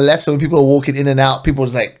next to me on the left. So when people are walking in and out, people are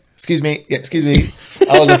just like, excuse me. Yeah, excuse me.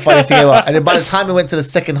 That was the funniest thing ever. And then by the time we went to the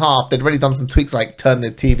second half, they'd already done some tweaks like turn the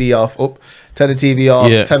TV off, turn the TV off,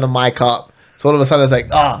 Yeah. turn the mic up. So all of a sudden it's like,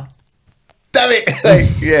 damn it.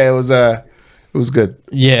 Like, yeah, it was good.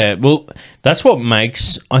 Yeah, well, that's what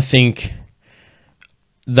makes, I think,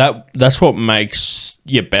 that's what makes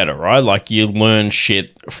you better, right? Like, you learn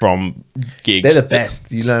shit from gigs. They're the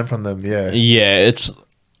best. You learn from them, yeah. Yeah,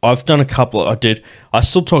 I've done a couple. I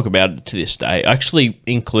still talk about it to this day. I actually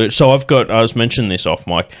include. So I was mentioning this off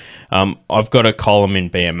mic. I've got a column in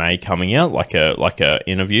BMA coming out, like a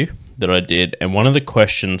interview that I did, and one of the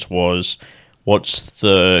questions was, "What's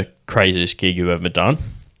the craziest gig you've ever done?"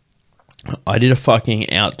 I did a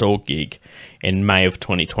fucking outdoor gig in May of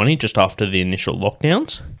 2020, just after the initial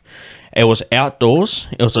lockdowns. It was outdoors.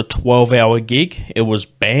 It was a 12-hour gig. It was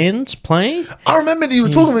bands playing. I remember that you were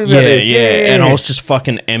talking to me about this. Yeah. And I was just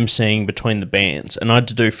fucking emceeing between the bands. And I had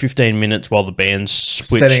to do 15 minutes while the bands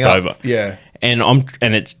switched Setting up, over. yeah. And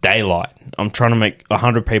it's daylight. I'm trying to make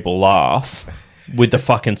 100 people laugh with the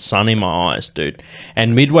fucking sun in my eyes, dude.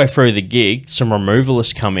 And midway through the gig, some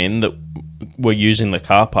removalists come in that were using the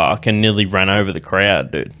car park and nearly ran over the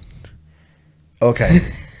crowd, dude. Okay.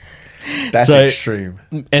 That's So- extreme.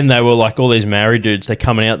 And they were like all these married dudes. They're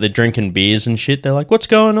coming out, they're drinking beers and shit. They're like, "What's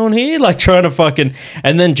going on here?" Like trying to fucking.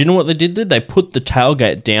 And then do you know what they did? They put the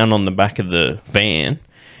tailgate down on the back of the van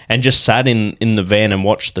and just sat in the van and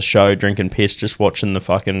watched the show, drinking piss, just watching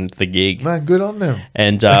the gig. Man, good on them.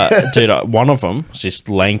 And dude, one of them was this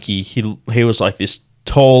lanky. He was like this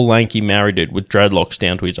tall, lanky married dude with dreadlocks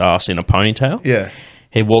down to his ass in a ponytail. Yeah.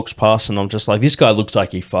 He walks past and I'm just like, this guy looks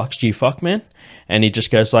like he fucks. Do you fuck, man? And he just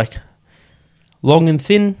goes like, long and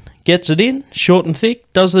thin, gets it in. Short and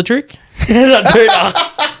thick, does the trick.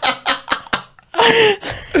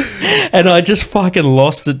 And I just fucking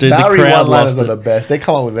lost it, dude. Bowery The crowd one-liners lost are it. the best. They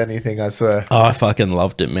come up with anything, I swear. Oh, I fucking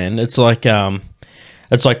loved it, man. It's like when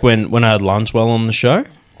I had Lunswell on the show.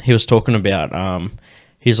 He was talking about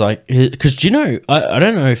he's like, because do you know, I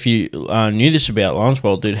don't know if you knew this about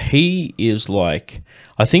Lunswell, dude. He is like,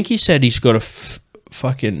 I think he said he's got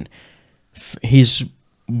he's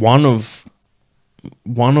one of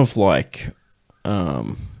like,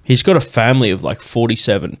 he's got a family of like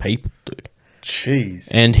 47 people, dude. Jeez.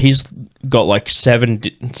 And he's got like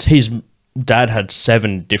his dad had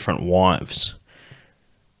 7 different wives.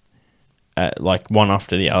 Like one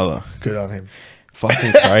after the other. Good on him.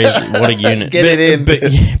 Fucking crazy. What a unit. Get it in.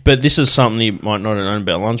 But this is something you might not have known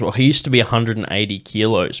about Lunswell. He used to be 180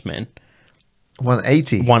 kilos, man.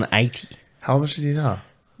 180. 180. How much is he now?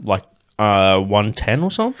 Like 110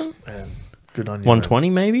 or something? Man, good on you.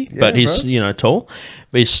 120 maybe? Yeah, but he's, bro. tall.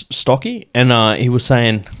 But he's stocky. And he was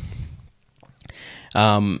saying...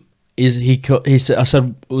 I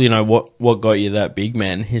said, what got you that big,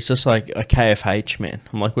 man? He's just like, a KFH, man.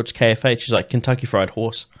 I'm like, what's KFH? He's like, Kentucky Fried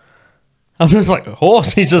Horse. I'm just like, a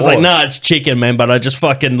horse? He's just like, nah, it's chicken, man. But I just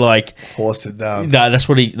fucking like, Horsed it down. nah, that's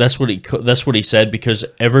what he said, because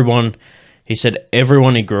everyone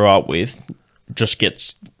he grew up with just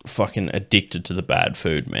gets fucking addicted to the bad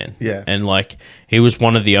food, man. Yeah. And like, he was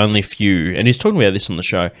one of the only few, and he's talking about this on the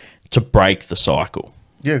show, to break the cycle.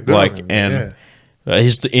 Yeah, good Like, on him. and yeah.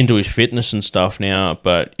 he's into his fitness and stuff now,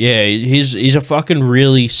 but yeah, he's a fucking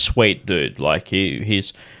really sweet dude. Like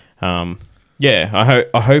he's I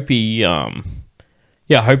hope he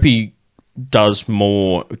does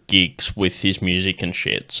more gigs with his music and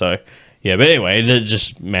shit. So yeah, but anyway, they're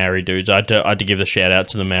just Maori dudes. I had to give the shout out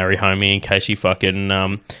to the Maori homie in case he fucking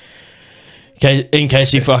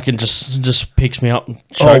just picks me up.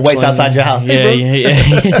 Oh, waits outside your house. Hey,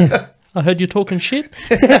 Yeah. I heard you talking shit.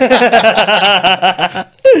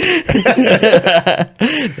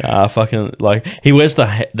 Fucking like, he wears the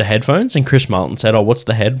headphones, and Chris Martin said, "Oh, what's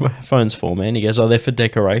the headphones for, man?" He goes, "Oh, they're for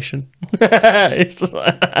decoration."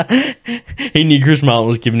 He knew Chris Martin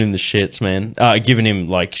was giving him the shits, man. Giving him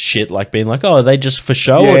like shit, like being like, "Oh, are they just for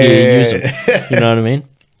show, or do you use them?" You know what I mean?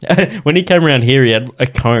 When he came around here, he had a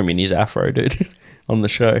comb in his afro, dude. On the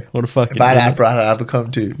show. What a fucking... Bad afro, I have to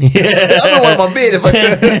come too. I don't want my beard.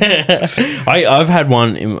 I've had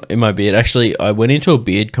one in my beard. Actually, I went into a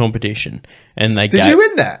beard competition, and they Did you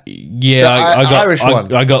win that? Yeah, The Irish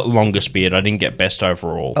one? I got longest beard. I didn't get best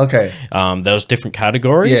overall. Okay. There was different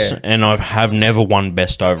categories, Yeah. and I have never won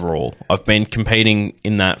best overall. I've been competing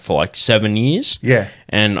in that for like 7 years. Yeah.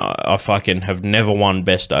 And I fucking have never won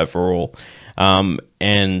best overall.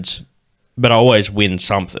 But I always win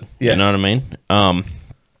something. Yeah. You know what I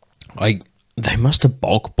mean? They must have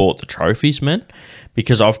bulk bought the trophies, man,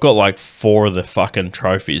 because I've got like 4 of the fucking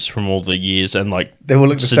trophies from all the years, and like They all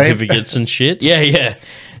look the same. certificates and shit. Yeah.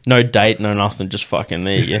 No date, no nothing, just fucking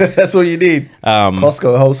there. Yeah. That's all you need.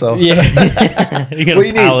 Costco wholesale. Yeah. You got What a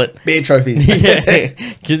you pallet. need? Beard trophies. Yeah.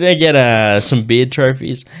 Did I get some beard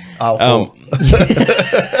trophies? Oh, cool.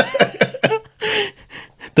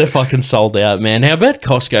 They're fucking sold out, man. How about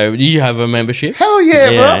Costco? Do you have a membership? Hell yeah,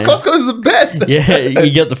 Yeah. bro. Costco's the best. Yeah,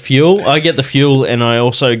 you get the fuel. I get the fuel, and I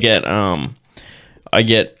also get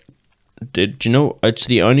Did you know it's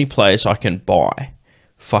the only place I can buy?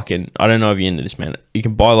 Fucking, I don't know if you're into this, man. You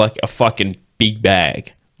can buy like a fucking big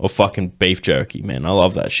bag of fucking beef jerky, man. I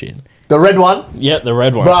love that shit. The red one. Yeah, the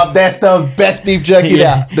red one. Bro, that's the best beef jerky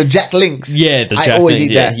Yeah. there. The Jack Links. Yeah, the I Jack always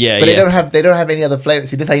Link, eat yeah, that. yeah, but yeah. they don't have any other flavors.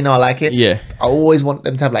 See, this is how you know I like it. Yeah. I always want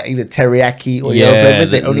them to have like either teriyaki or the Yeah, other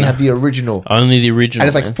flavors. They the- only have the original. Only the original. And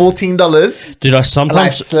it's like man. $14. Dude, I And I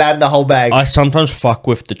sometimes slam the whole bag. I sometimes fuck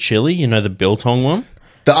with the chili. You know, the biltong one.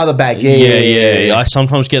 The other bag, Yeah. I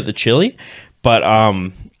sometimes get the chili, but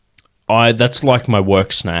that's like my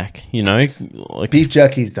work snack. You know, like Beef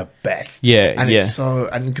jerky is the best. Yeah, and yeah. it's so.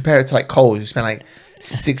 And you compare it to like Coles, you spend like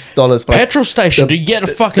 $6 for like, petrol station. the- Do you get a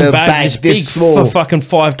the- fucking the bag this big small. for fucking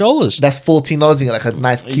 $5? That's $14. You get like a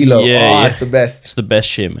nice kilo. Yeah. It's the best. It's the best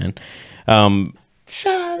shit, man.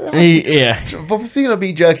 Shut up. Yeah. But speaking of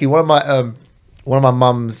beef jerky, one of my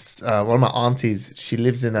aunties, she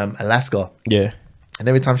lives in Alaska. Yeah. And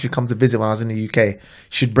every time she'd come to visit when I was in the UK,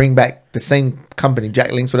 she'd bring back the same company,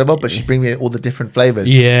 Jack Links, whatever, but she'd bring me all the different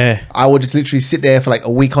flavors. Yeah. I would just literally sit there for like a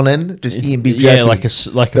week on end, just eating beef jerky. Yeah, like a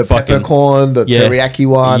the fucking peppercorn, the Yeah. teriyaki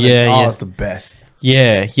one. Yeah, and, yeah. it's the best.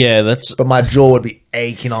 Yeah, that's. But my jaw would be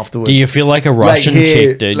aching afterwards. Do you feel like a Russian here,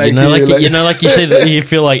 chick, dude? like you know, here, like, like- you know, like you say that you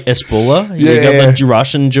feel like Espula. You Yeah, got yeah. the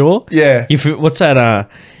Russian jaw. Yeah. You feel, what's that?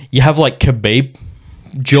 You have like Khabib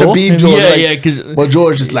jaw. Khabib jaw, Yeah, like, yeah. Because my jaw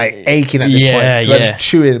is just like aching at this Yeah, point. 'cause I yeah. just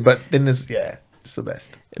chew it, but then it's the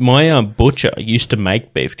best. my butcher used to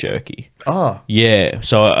make beef jerky. Oh, Yeah,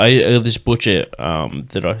 so I this butcher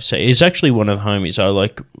that I say is actually one of the homies. I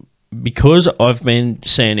like because I've been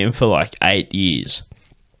seeing him for like 8 years.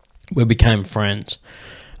 We became friends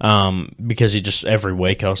because he just every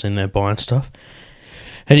week I was in there buying stuff,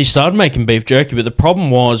 and he started making beef jerky. But the problem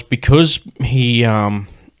was because he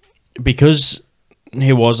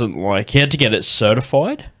wasn't like he had to get it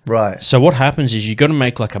certified. right. So what happens is you got to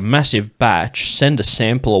make like a massive batch, send a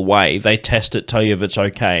sample away, they test it, tell you if it's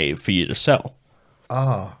okay for you to sell.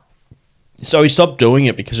 Oh, So he stopped doing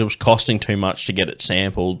it because it was costing too much to get it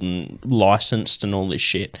sampled and licensed and all this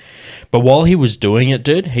shit. But while he was doing it,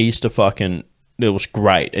 dude, he used to fucking... It was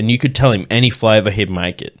great. And you could tell him any flavour, he'd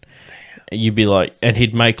make it. You'd be like... And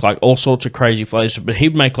he'd make like all sorts of crazy flavours, but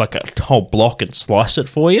he'd make like a whole block and slice it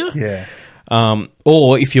for you. yeah.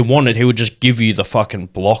 Or if you wanted, he would just give you the fucking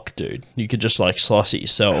block, dude. You could just like slice it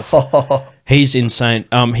yourself. He's insane.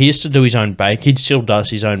 He used to do his own bake. He still does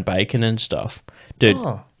his own bacon and stuff. Dude,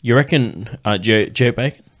 Oh. you reckon do you eat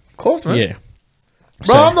bacon? Of course, man. Yeah.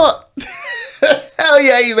 Bro, I'm not. Hell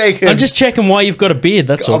yeah, you making? I'm just checking why you've got a beard.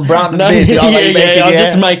 That's all. I'm brown and beard. So I'm like, making, I'm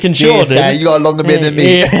just making sure, Yes, dude. guy, you got a longer beard than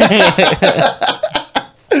me. Yeah.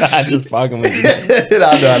 I'm just fucking with you.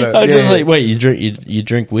 I know. I'm Yeah, just yeah. like, wait, you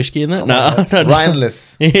drink whiskey in that? No, I'm just-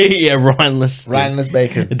 Rhineless. yeah, Rhineless. Rhineless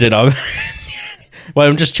bacon. Did I? Well,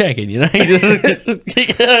 I'm just checking, you know.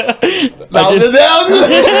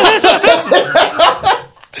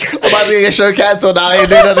 I was about to get your show cancelled now. You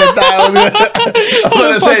do nothing. I'm gonna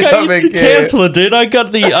Fuck, say something. Yeah. Cancel it, dude. I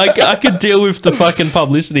got the. I could deal with the fucking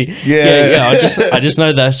publicity. Yeah. I just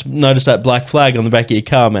know that. Noticed that black flag on the back of your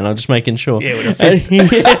car, man. I'm just making sure. Yeah, with a fist.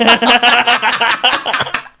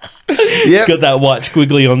 Yep. Got that white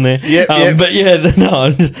squiggly on there. Yep, yep. But yeah,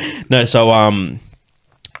 no. So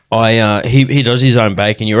he does his own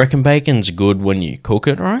bacon. You reckon bacon's good when you cook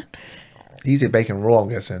it, right? He's eat bacon raw, I'm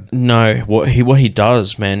guessing. No, what he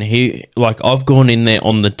does, man. He like I've gone in there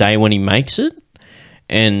on the day when he makes it,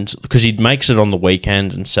 and because he makes it on the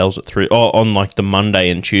weekend and sells it through on like the Monday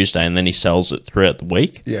and Tuesday, and then he sells it throughout the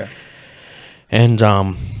week. Yeah. And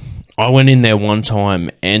I went in there one time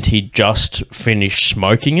and he just finished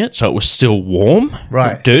smoking it, so it was still warm.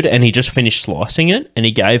 Right. Dude, and he just finished slicing it and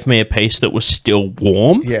he gave me a piece that was still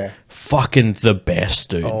warm. Yeah. Fucking the best,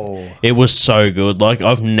 dude. Oh. It was so good. Like,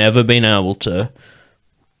 I've never been able to...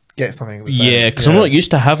 Get something. the same. Yeah, because I'm not used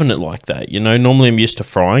to having it like that, you know? Normally I'm used to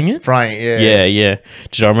frying it. frying it. Yeah.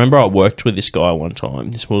 Dude, I remember I worked with this guy one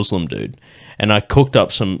time, this Muslim dude, and I cooked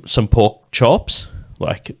up some pork chops,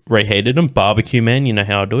 like reheated them, barbecue, man, you know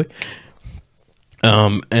how I do it.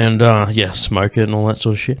 Smoke it and all that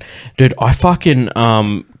sort of shit. Dude, I fucking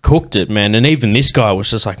cooked it, man, and even this guy was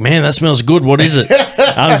just like, man, that smells good, what is it?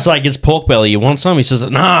 I was like, it's pork belly, you want some? He says,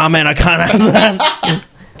 nah, man, I can't have that.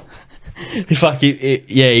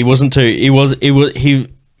 He wasn't too,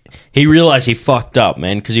 he realized he fucked up,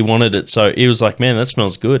 man, because he wanted it, so he was like, man, that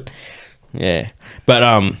smells good. Yeah. But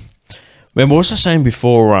Man, what was I saying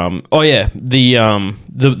before? Oh yeah,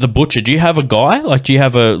 the butcher. Do you have a guy? Like, do you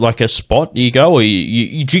have a spot? Do you go, or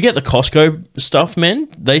you do you get the Costco stuff, man?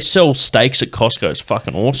 They sell steaks at Costco. It's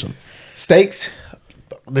fucking awesome. Steaks.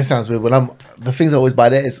 This sounds weird. When the things I always buy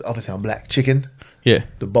there is obviously on black chicken, Yeah,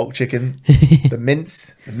 the bulk chicken, the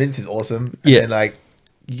mince. The mince is awesome. And Yeah. then like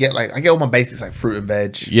you get like I get all my basics like fruit and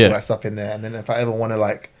veg, Yeah. all that stuff in there. And then if I ever want to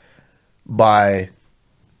like buy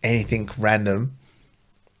anything random,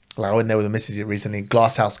 like I went there with the missus recently.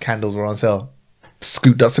 Glass house candles were on sale.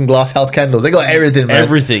 Scooped up some glass house candles. They got everything, man.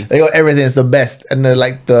 Everything. They got everything. It's the best. And then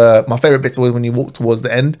like my favorite bit's always when you walk towards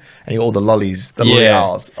the end and you got all the lollies, the Yeah.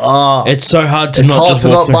 L'Oreals. Ah, it's so hard to it's not hard just to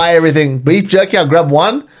walk not through. buy everything. Beef jerky, I'll grab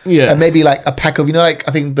one. Yeah. And maybe like a pack of, like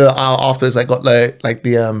I think the aisle after is like got like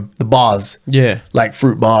the bars. Yeah, Like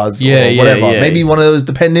fruit bars Yeah, or yeah, whatever. yeah. Maybe one of those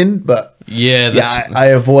depending, but yeah. yeah, I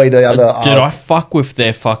avoid the other Dude, I aisles. fuck with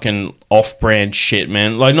their fucking off-brand shit,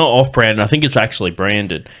 man. Like, not off-brand. I think it's actually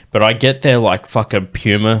branded, but I get their like fucking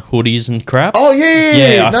Puma hoodies and crap. Oh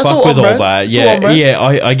yeah. I That's fuck with all on-brand. that. It's all Yeah, on-brand.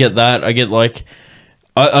 yeah. I get that. I get like,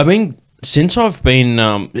 I mean, since I've been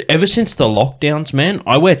ever since the lockdowns, man,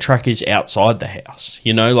 I wear trackies outside the house.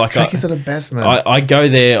 You know, like Trackies are the best, man. I go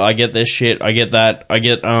there, I get their shit, I get that, I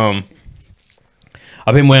get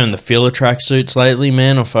I've been wearing the Fila tracksuits lately,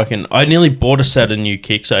 man. I nearly bought a set of new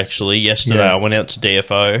kicks actually yesterday. Yeah. I went out to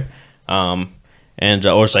DFO, and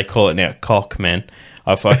or as they call it now, Cock, man.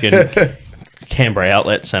 I fucking Canberra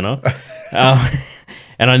Outlet Centre.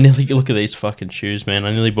 And I nearly look at these fucking shoes, man.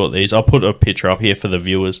 I nearly bought these. I'll put a picture up here for the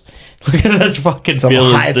viewers. Look at those fucking Some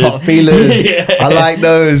feelers, high dude. top feelers. Yeah. I like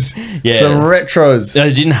those. Yeah. Some retros. I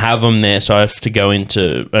didn't have them there, so I have to go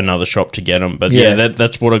into another shop to get them. But yeah, Yeah.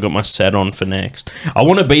 that's what I got my set on for next. I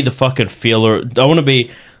want to be the fucking feeler. I want to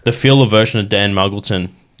be the feeler version of Dan Muggleton.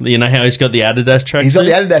 You know how he's got the Adidas tracksuit? He's got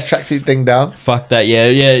the Adidas tracksuit thing down. Fuck that,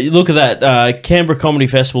 yeah. Look at that. Canberra Comedy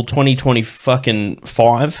Festival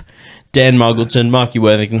 2025. Dan Muggleton, Marky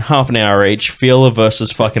Worthington, half an hour each. Feeler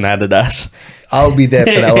versus fucking Adidas. I'll be there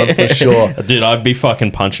for that one for sure. Dude, I'd be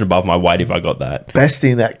fucking punching above my weight if I got that. Best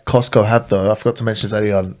thing that Costco have though, I forgot to mention this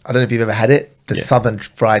earlier on. I don't know if you've ever had it. The Yeah. Southern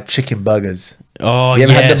fried chicken burgers. Oh, You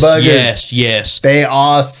ever had the burgers? yes. They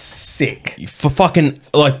are sick. For fucking,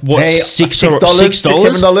 like, what, They $6?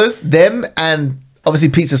 $7. Them and obviously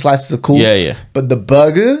pizza slices are cool. Yeah. But the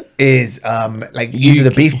burger is like You- either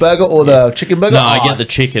the beef burger or the chicken burger. No, I are get the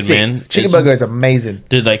chicken, sick. man. Chicken It's- burger is amazing.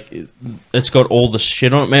 Dude, like, it's got all the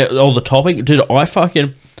shit on it, man, all the topping. Dude,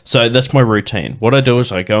 so that's my routine. What I do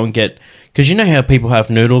is I go and get, because you know how people have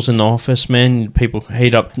noodles in the office, man? People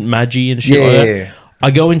heat up Maggi and shit like that. Yeah. I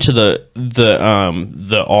go into the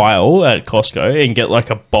aisle at Costco and get like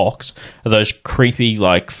a box of those creepy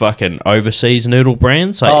like fucking overseas noodle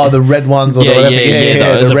brands. Like, Oh, the red ones or the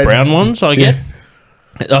whatever. the red- brown ones. I get.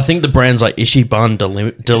 I think the brand's like Ichiban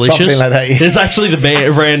Delicious. Something like that, yeah. It's actually the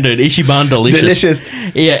brand, dude. Ichiban Delicious. Delicious.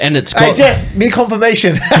 Yeah, and it's Hey got. Jeff, need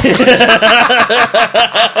confirmation.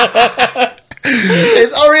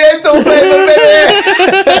 It's Oriental flavor, baby.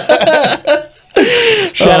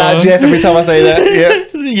 Shout out Jeff every time I say that. Yeah,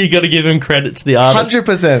 You got to give him credit to the artist.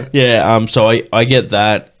 100%. Yeah, so I get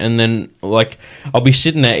that, and then like I'll be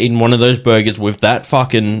sitting there eating one of those burgers with that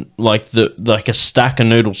fucking like a stack of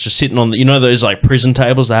noodles just sitting on those like prison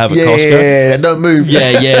tables they have at Costco. Yeah, don't move.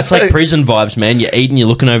 Yeah, it's like prison vibes, man. You're eating, you're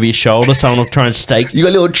looking over your shoulder. Someone will try and stake You got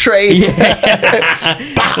a little tray.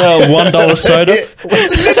 $1 soda.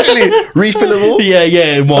 Literally refillable.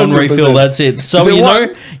 Yeah, one 100%. refill. That's it. So Is it you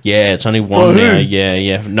one? know, yeah, it's only one For now. who?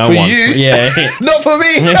 Yeah, no For one. you? Yeah, Not for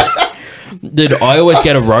me. dude, I always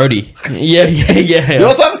get a roadie. Yeah. You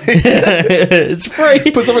want something? It's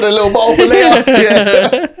free. Put some in a little bowl for later.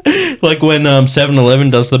 Yeah. Like when 7-Eleven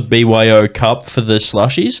does the BYO cup for the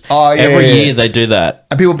slushies. Oh, yeah, Every yeah, year yeah. they do that.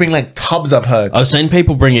 And people bring like tubs, I've heard. I've seen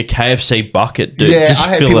people bring a KFC bucket, dude. Yeah, just I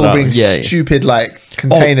had fill people it up. bring Yeah. stupid like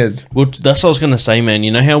containers. Well, that's what I was gonna say, man.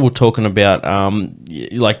 You know how we're talking about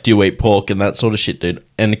like, do you eat pork and that sort of shit, dude?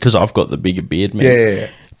 And because I've got the bigger beard, man. Yeah.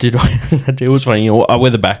 Dude, it was funny. You know, I wear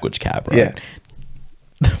the backwards cap, right? Yeah.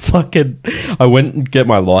 I went and get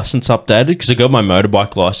my license updated because I got my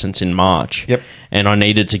motorbike license in March. Yep. And I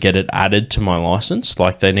needed to get it added to my license.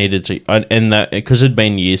 Like they needed to, and that because it'd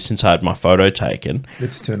been years since I had my photo taken.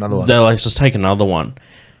 Let's do another one. They're like, let's take another one.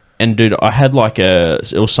 And dude, I had like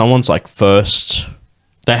it was someone's like first.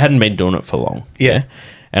 They hadn't been doing it for long. Yeah.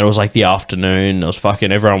 And it was like the afternoon. It was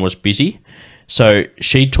fucking everyone was busy. So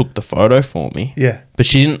she took the photo for me. Yeah. But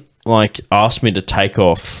she didn't like ask me to take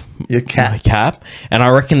off Your cap. my cap. And I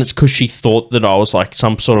reckon it's because she thought that I was like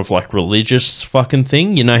some sort of like religious fucking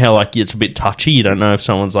thing. You know how like it's a bit touchy. You don't know if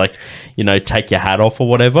someone's like, take your hat off or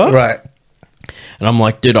whatever. Right. And I'm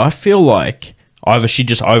like, dude, I feel like either she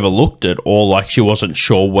just overlooked it or like she wasn't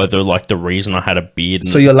sure whether like the reason I had a beard.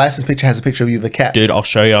 So your license picture has a picture of you with a cap. Dude, I'll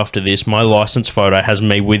show you after this. My license photo has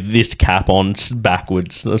me with this cap on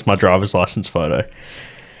backwards. That's my driver's license photo.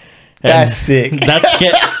 That's sick.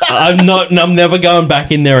 I'm never going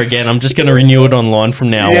back in there again. I'm just going to renew it online from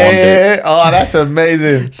now on. Yeah. Oh, that's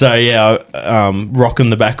amazing. So yeah, rocking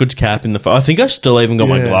the backwards cap in the. I think I still even got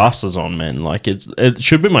my Yeah. glasses on, man. Like it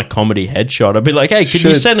should be my comedy headshot. I'd be like, hey, could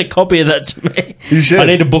you Should. send a copy of that to me? You should. I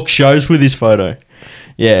need to book shows with this photo.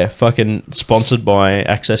 Yeah, fucking sponsored by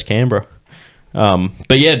Access Canberra.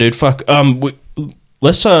 But yeah, dude, fuck.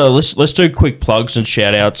 Let's do quick plugs and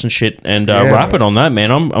shout outs and shit and wrap bro. it on that, man.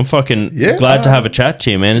 I'm fucking Yeah, glad to have a chat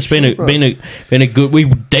to you, man. It's been a good. We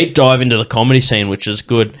deep dive into the comedy scene, which is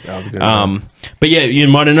good. That was a good one. But yeah, you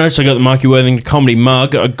might have noticed I got the Marky Worthington comedy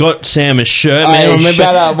mug. I got Sam a shirt, man. I Hey, remember,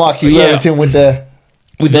 shout out Marky Yeah. Worthington with the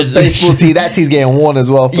baseball tee. That tee's getting worn as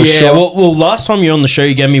well, for Yeah, sure. well, last time you were on the show,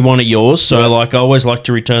 you gave me one of yours, so like I always like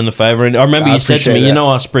to return the favor. And I remember I you said to me, appreciate "You that. know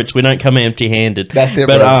us Brits, we don't come empty-handed." That's it,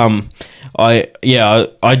 But bro.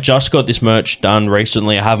 I just got this merch done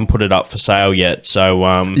recently. I haven't put it up for sale yet, so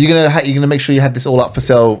You're gonna make sure you have this all up for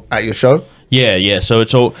sale at your show. yeah. So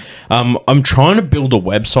it's all. I'm trying to build a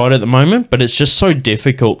website at the moment, but it's just so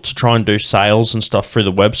difficult to try and do sales and stuff through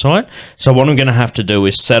the website. So what I'm going to have to do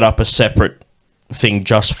is set up a separate thing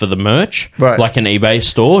just for the merch, Right. like an eBay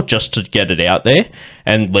store, just to get it out there,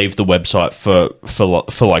 and leave the website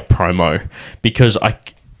for like promo, because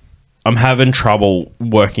I'm having trouble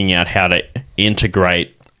working out how to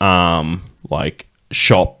integrate like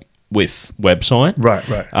shop with website.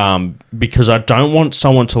 Right. Because I don't want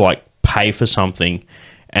someone to like pay for something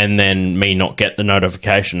and then me not get the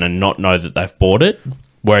notification and not know that they've bought it.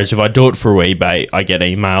 Whereas if I do it through eBay, I get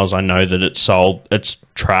emails. I know that it's sold, it's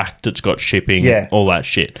tracked, it's got shipping, Yeah. all that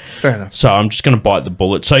shit. Fair enough. So I'm just going to bite the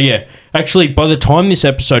bullet. So yeah, actually, by the time this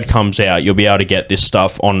episode comes out, you'll be able to get this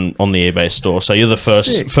stuff on the eBay store. So you're the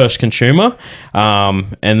Sick. first consumer,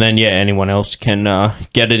 and then yeah, anyone else can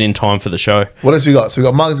get it in time for the show. What else we got? So we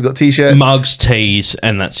got mugs, we got t-shirts. Mugs, teas,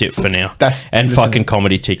 and that's it for now. Listen. Fucking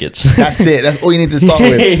comedy tickets. That's it. That's all you need to start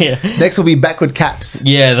with. Yeah. Next will be backward caps.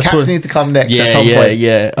 Yeah, that's caps what- need to come next Yeah, at some yeah, point.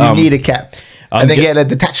 yeah. You need a cap. I'm And then ge- get a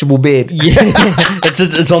detachable beard. Yeah,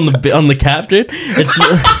 it's on the cap, dude. It's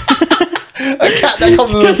A cap that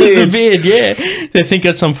comes with a the beard. beard. Yeah, they think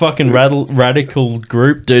it's some fucking radical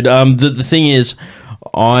group, dude. The thing is,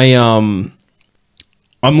 I'm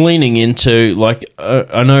leaning into like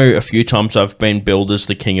I know a few times I've been billed as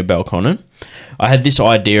the king of Belconnen. I had this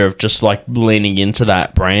idea of just like leaning into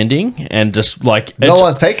that branding and just like No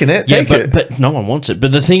one's taking it. yeah, Take but, it. but no one wants it.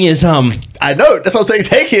 But the thing is, I know. That's what I'm saying.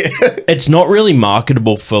 Take it. it's not really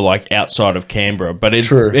marketable for like outside of Canberra, but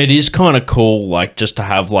True. it is kind of cool, like just to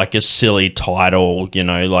have like a silly title, you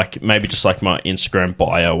know, like maybe just like my Instagram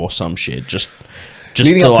bio or some shit. Just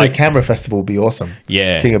Leading to up to like the Canberra Festival would be awesome.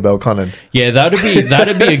 Yeah. King of Belconnen. yeah, that'd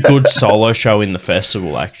be a good solo show in the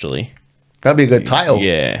festival actually. That'd be a good title.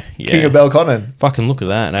 Yeah, King of Belconnen. Fucking look at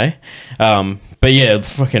that, eh? But yeah,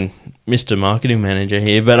 fucking Mr. Marketing Manager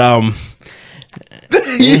here, but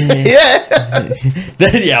Yeah.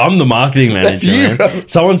 yeah, I'm the marketing That's manager, you, man. bro.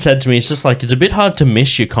 Someone said to me, it's just like, it's a bit hard to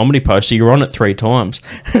miss your comedy post, so you're on it 3 times.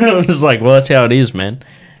 I was like, well, that's how it is, man.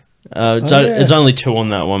 It's only 2 on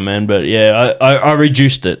that one, man, but yeah, I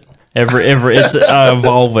reduced it. I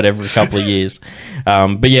evolve it every couple of years.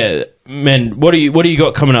 But yeah, man, what do you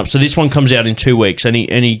got coming up? So this one comes out in 2 weeks.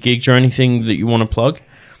 Any gigs or anything that you want to plug?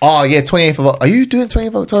 Oh, yeah. 28th of Are you doing 28th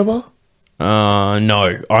of October?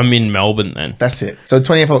 No, I'm in Melbourne then. That's it. So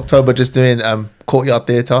 20th of October, just doing Courtyard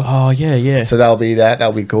Theatre. Oh yeah. So that'll be that.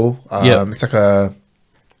 That'll be cool. Yep. It's like a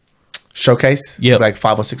showcase. Yep. Like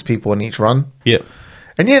 5 or 6 people in each run. Yep.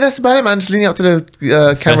 And yeah, that's about it, man. Just leading up to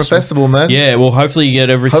the Canberra Festival, man. Yeah, well, hopefully you get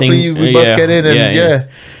everything. Hopefully we both get in and yeah.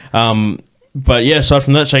 But yeah, aside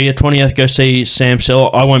from that, so yeah, 20th, go see Sam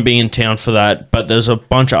Siller. I won't be in town for that, but there's a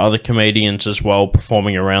bunch of other comedians as well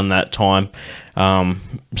performing around that time.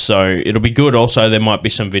 So it'll be good. Also, there might be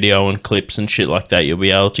some video and clips and shit like that you'll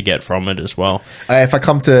be able to get from it as well. If I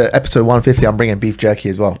come to episode 150, I'm bringing beef jerky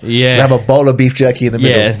as well. Yeah. We have a bowl of beef jerky in the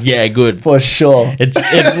middle. Yeah, good. For sure.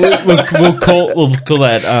 We'll call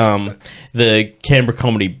that the Canberra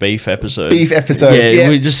Comedy Beef episode. Beef episode, Yeah,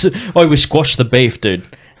 yeah. we squash the beef, dude.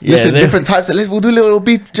 Listen, they're- different types. We'll do a little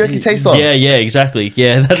beef jerky taste off. Yeah, exactly.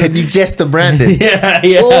 Yeah, Can you guess the branding? yeah.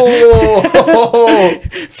 Oh,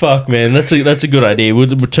 Fuck, man, that's a good idea. We'll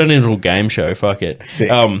turn it into a game show. Fuck it. Sick.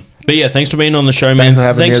 But yeah, thanks for being on the show, man. Thanks for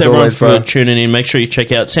having me, as everyone always, for bro. tuning in. Make sure you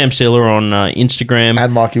check out Sam Siller on Instagram.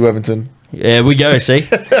 and Marky Worthington. Yeah, we go. See,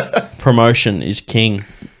 promotion is king.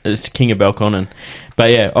 It's King of Belconnen.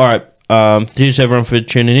 But yeah, all right. Cheers everyone for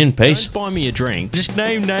tuning in. Peace. Don't buy me a drink. Just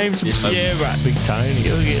name names. Yeah, right. Big Tony.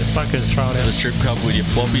 You'll get fucking thrown out of the strip club with your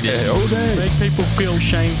floppy disk. All day. Make people feel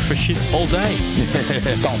shamed for shit all day.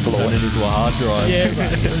 Don't blow it. into a hard drive. Yeah,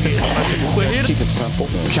 right. You'll get fucking we're here to Keep it simple.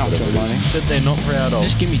 Count your money. that they're not proud of.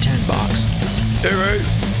 Just give me $10. All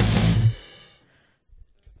right.